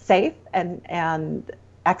safe and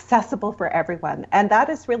accessible for everyone. And that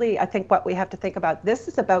is really, I think, what we have to think about. This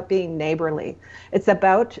is about being neighborly. It's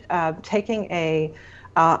about taking a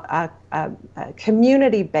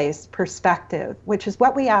community-based perspective, which is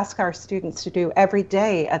what we ask our students to do every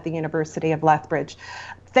day at the University of Lethbridge.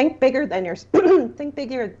 Think bigger than think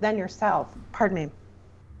bigger than yourself. Pardon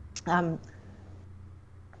me.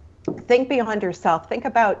 Think beyond yourself. Think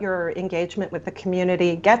about your engagement with the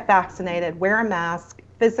community. Get vaccinated. Wear a mask.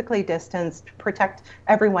 Physically distanced. Protect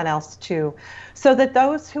everyone else too, so that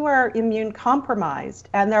those who are immune compromised,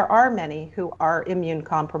 and there are many who are immune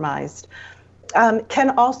compromised,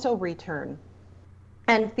 can also return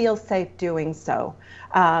and feel safe doing so.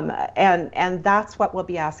 And that's what we'll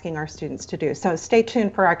be asking our students to do. So stay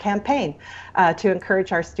tuned for our campaign to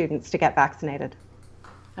encourage our students to get vaccinated.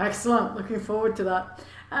 Excellent. Looking forward to that.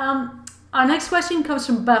 Our next question comes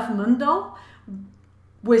from Bev Mundo.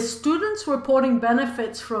 With students reporting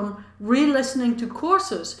benefits from re-listening to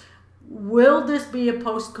courses, will this be a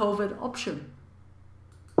post-COVID option?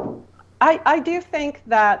 I do think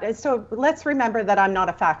that, so let's remember that I'm not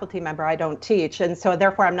a faculty member, I don't teach, and so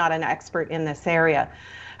therefore I'm not an expert in this area.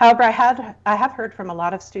 However, I have heard from a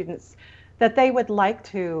lot of students that they would like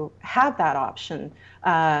to have that option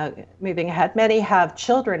moving ahead. Many have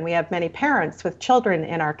children. We have many parents with children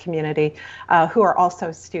in our community who are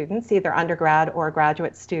also students, either undergrad or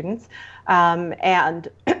graduate students, and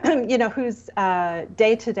whose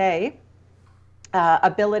day-to-day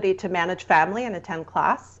ability to manage family and attend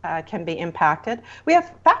class can be impacted. We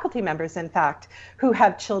have faculty members, in fact, who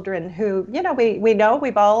have children who, we know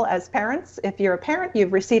we've all, as parents, if you're a parent,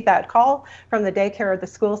 you've received that call from the daycare or the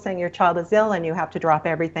school saying your child is ill and you have to drop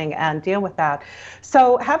everything and deal with that.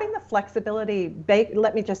 So having the flexibility,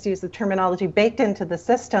 let me just use the terminology, baked into the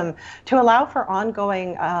system to allow for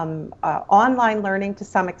ongoing online learning to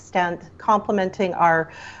some extent, complementing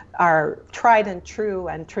our tried and true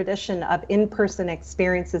and tradition of in-person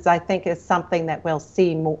experiences, I think is something that we'll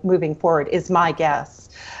see moving forward, is my guess,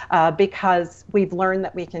 because we've learned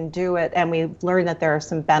that we can do it, and we've learned that there are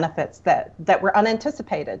some benefits that were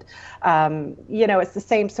unanticipated. It's the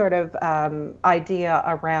same sort of idea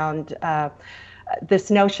around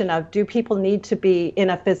this notion of, do people need to be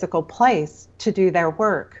in a physical place to do their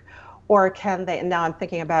work? Or can they, and now I'm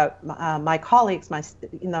thinking about my colleagues,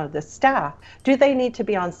 the staff, do they need to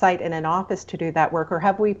be on site in an office to do that work? Or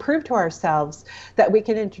have we proved to ourselves that we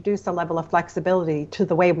can introduce a level of flexibility to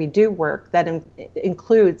the way we do work that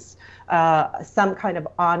includes some kind of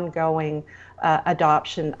ongoing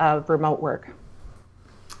adoption of remote work?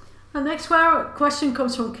 The next question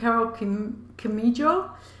comes from Carol Camijo.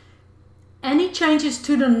 Any changes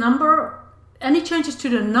to the numbers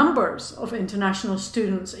of international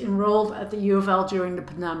students enrolled at the U of L during the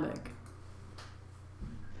pandemic?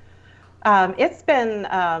 It's been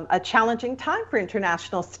a challenging time for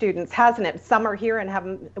international students, hasn't it? Some are here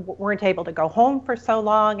and weren't able to go home for so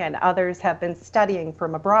long, and others have been studying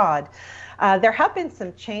from abroad. There have been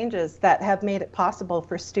some changes that have made it possible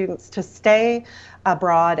for students to stay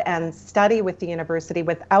abroad and study with the university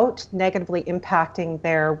without negatively impacting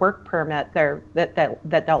their work permit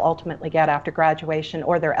that they'll ultimately get after graduation,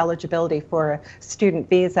 or their eligibility for a student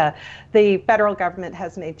visa. The federal government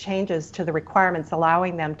has made changes to the requirements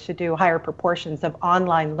allowing them to do higher proportions of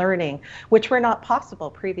online learning, which were not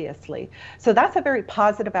possible previously. So that's a very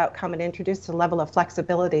positive outcome and introduced a level of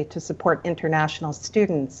flexibility to support international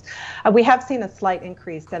students. We have seen a slight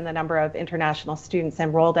increase in the number of international students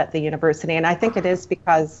enrolled at the university, and I think it is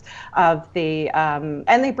because of the,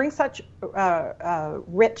 and they bring such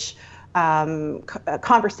rich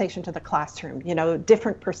conversation to the classroom, you know,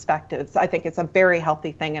 different perspectives. I think it's a very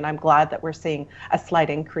healthy thing, and I'm glad that we're seeing a slight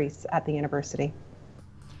increase at the university.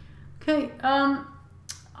 Okay, I'm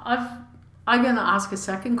going to ask a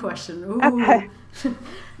second question. Ooh. Okay.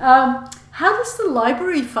 How does the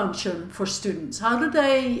library function for students? How do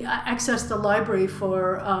they access the library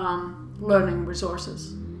for learning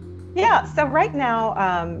resources? Yeah, so right now,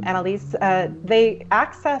 Annalise,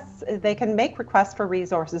 they can make requests for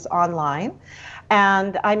resources online.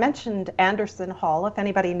 And I mentioned Anderson Hall. If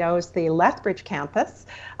anybody knows the Lethbridge campus,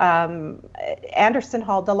 Anderson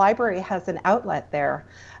Hall, the library has an outlet there.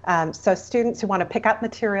 So students who want to pick up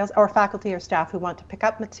materials, or faculty or staff who want to pick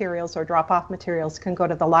up materials or drop off materials, can go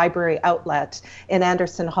to the library outlet in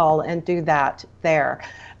Anderson Hall and do that there.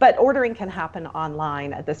 But ordering can happen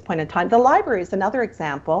online at this point in time. The library is another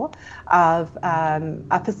example of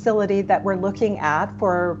a facility that we're looking at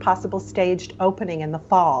for possible staged opening in the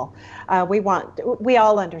fall. We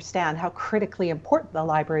all understand how critically important the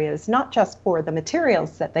library is, not just for the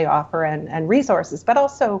materials that they offer and resources, but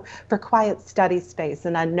also for quiet study space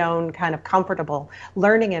and a known kind of comfortable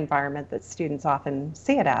learning environment that students often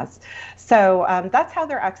see it as. So that's how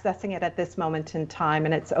they're accessing it at this moment in time,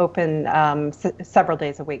 and it's open several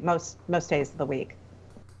days a week, most days of the week.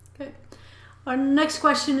 Okay. Our next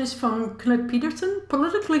question is from Knut Peterson.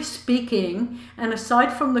 Politically speaking, and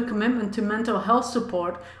aside from the commitment to mental health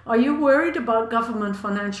support, are you worried about government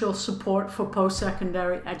financial support for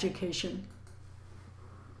post-secondary education?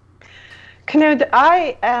 Knut,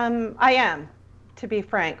 I am, to be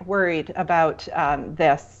frank, worried about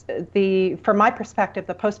this. From my perspective,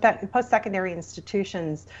 the post-secondary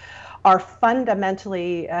institutions are fundamental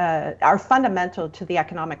to the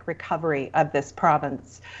economic recovery of this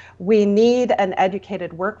province. We need an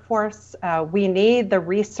educated workforce. We need the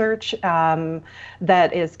research that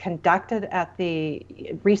is conducted at the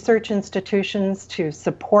research institutions to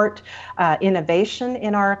support innovation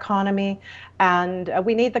in our economy. And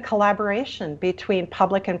we need the collaboration between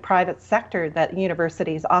public and private sector that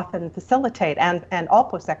universities often facilitate, and all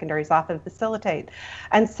post-secondaries often facilitate.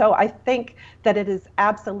 And so I think that it is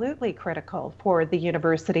absolutely critical for the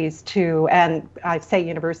universities to, and I say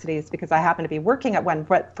universities because I happen to be working at one,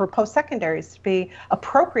 but for post-secondaries to be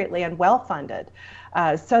appropriately and well-funded,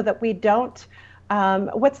 so that we don't,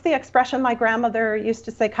 what's the expression my grandmother used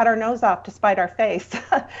to say, cut our nose off to spite our face.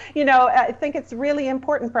 You know, I think it's really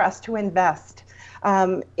important for us to invest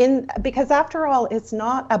because after all, it's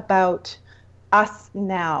not about us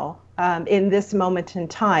now in this moment in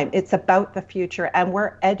time. It's about the future, and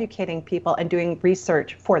we're educating people and doing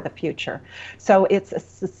research for the future. So it's a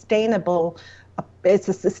sustainability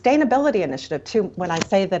initiative too. When I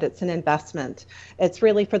say that it's an investment, it's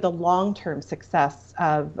really for the long-term success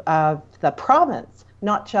of the province,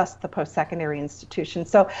 not just the post-secondary institution.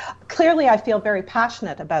 So clearly I feel very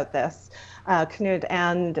passionate about this, Knut,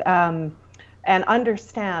 and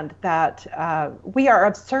understand that we are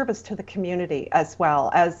of service to the community as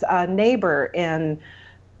well. As a neighbor in,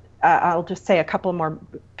 I'll just say a couple more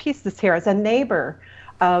pieces here, as a neighbor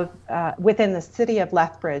within the city of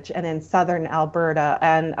Lethbridge and in southern Alberta,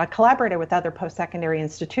 and a collaborator with other post-secondary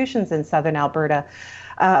institutions in southern Alberta,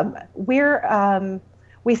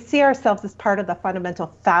 we see ourselves as part of the fundamental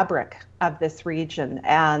fabric of this region,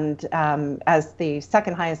 and as the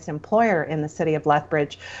second highest employer in the city of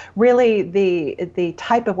Lethbridge, really the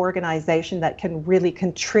type of organization that can really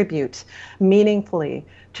contribute meaningfully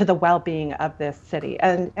to the well-being of this city.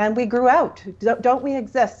 And we grew out, don't we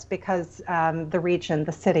exist because the region,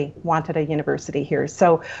 the city, wanted a university here.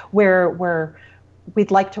 So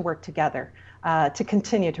we'd like to work together, to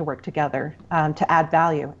continue to work together, to add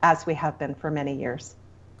value as we have been for many years.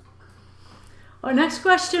 Our next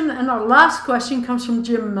question and our last question comes from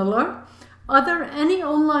Jim Miller. Are there any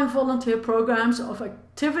online volunteer programs of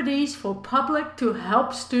activities for public to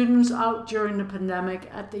help students out during the pandemic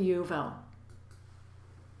at the U of L?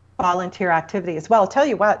 volunteer activities. Well, I'll tell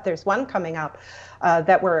you what, there's one coming up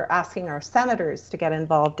that we're asking our senators to get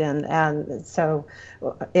involved in. And so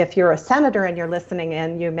if you're a senator and you're listening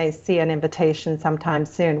in, you may see an invitation sometime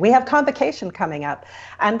soon. We have convocation coming up,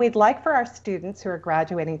 and we'd like for our students who are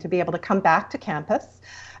graduating to be able to come back to campus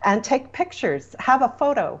and take pictures, have a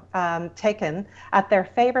photo taken at their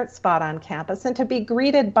favorite spot on campus, and to be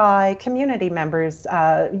greeted by community members,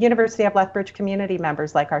 University of Lethbridge community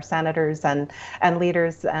members like our senators and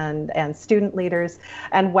leaders and student leaders,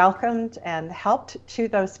 and welcomed and helped to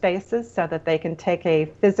those spaces so that they can take a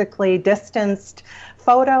physically distanced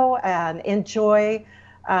photo and enjoy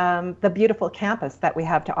the beautiful campus that we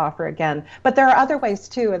have to offer again. But there are other ways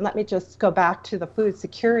too, and let me just go back to the food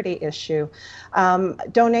security issue.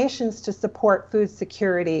 Donations to support food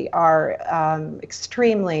security are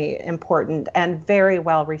extremely important and very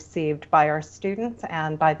well received by our students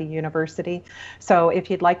and by the university. So if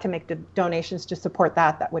you'd like to make donations to support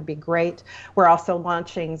that, that would be great. We're also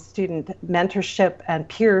launching student mentorship and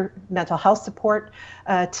peer mental health support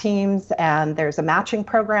teams, and there's a matching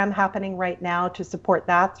program happening right now to support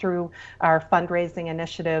that through our fundraising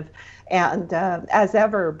initiative. And as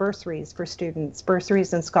ever, bursaries for students,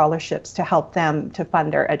 bursaries and scholarships to help them to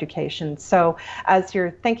fund their education. So as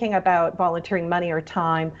you're thinking about volunteering money or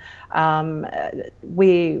time,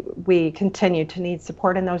 we continue to need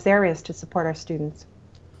support in those areas to support our students.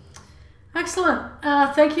 Excellent.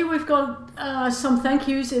 Thank you. We've got some thank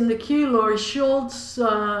yous in the queue. Laurie Schultz,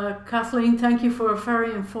 Kathleen, thank you for a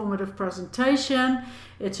very informative presentation.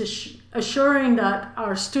 It's assuring that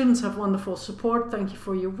our students have wonderful support. Thank you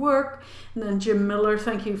for your work. And then Jim Miller,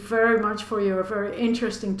 thank you very much for your very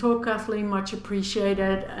interesting talk, Kathleen, much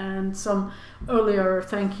appreciated. And some earlier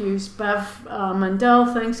thank yous. Bev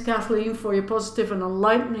Mandel, thanks, Kathleen, for your positive and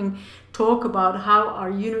enlightening talk about how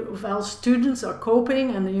our U of L students are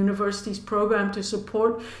coping and the university's program to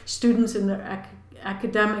support students in their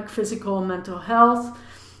academic, physical, and mental health.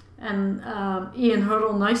 And Ian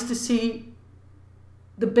Hurdle, nice to see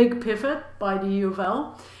the big pivot by the U of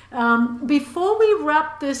L. Before we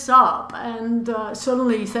wrap this up, and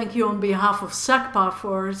certainly thank you on behalf of SACPA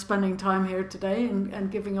for spending time here today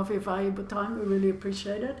and giving up your valuable time. We really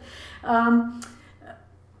appreciate it.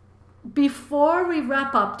 Before we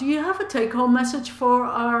wrap up, do you have a take-home message for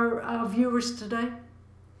our viewers today?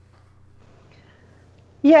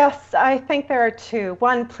 Yes, I think there are two.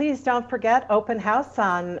 One, please don't forget open house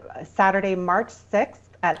on Saturday, March 6th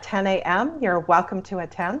at 10 a.m. You're welcome to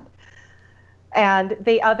attend. And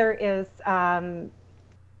the other is,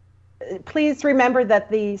 please remember that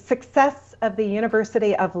the success of the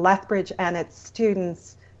University of Lethbridge and its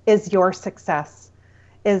students is your success.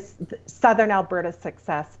 Is Southern Alberta's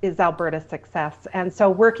success, is Alberta's success. And so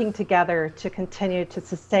working together to continue to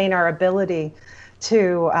sustain our ability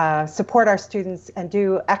to support our students and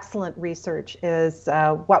do excellent research is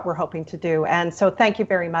what we're hoping to do. And so thank you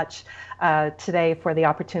very much today for the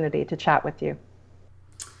opportunity to chat with you.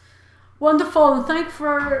 Wonderful, and thank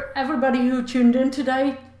for everybody who tuned in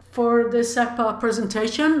today for this SACPA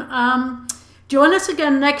presentation. Join us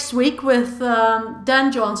again next week with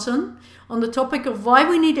Dan Johnson on the topic of why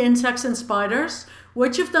we need insects and spiders,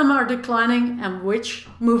 which of them are declining and which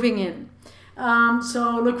moving in.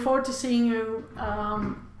 So look forward to seeing you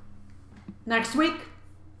next week.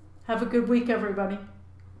 Have a good week, everybody.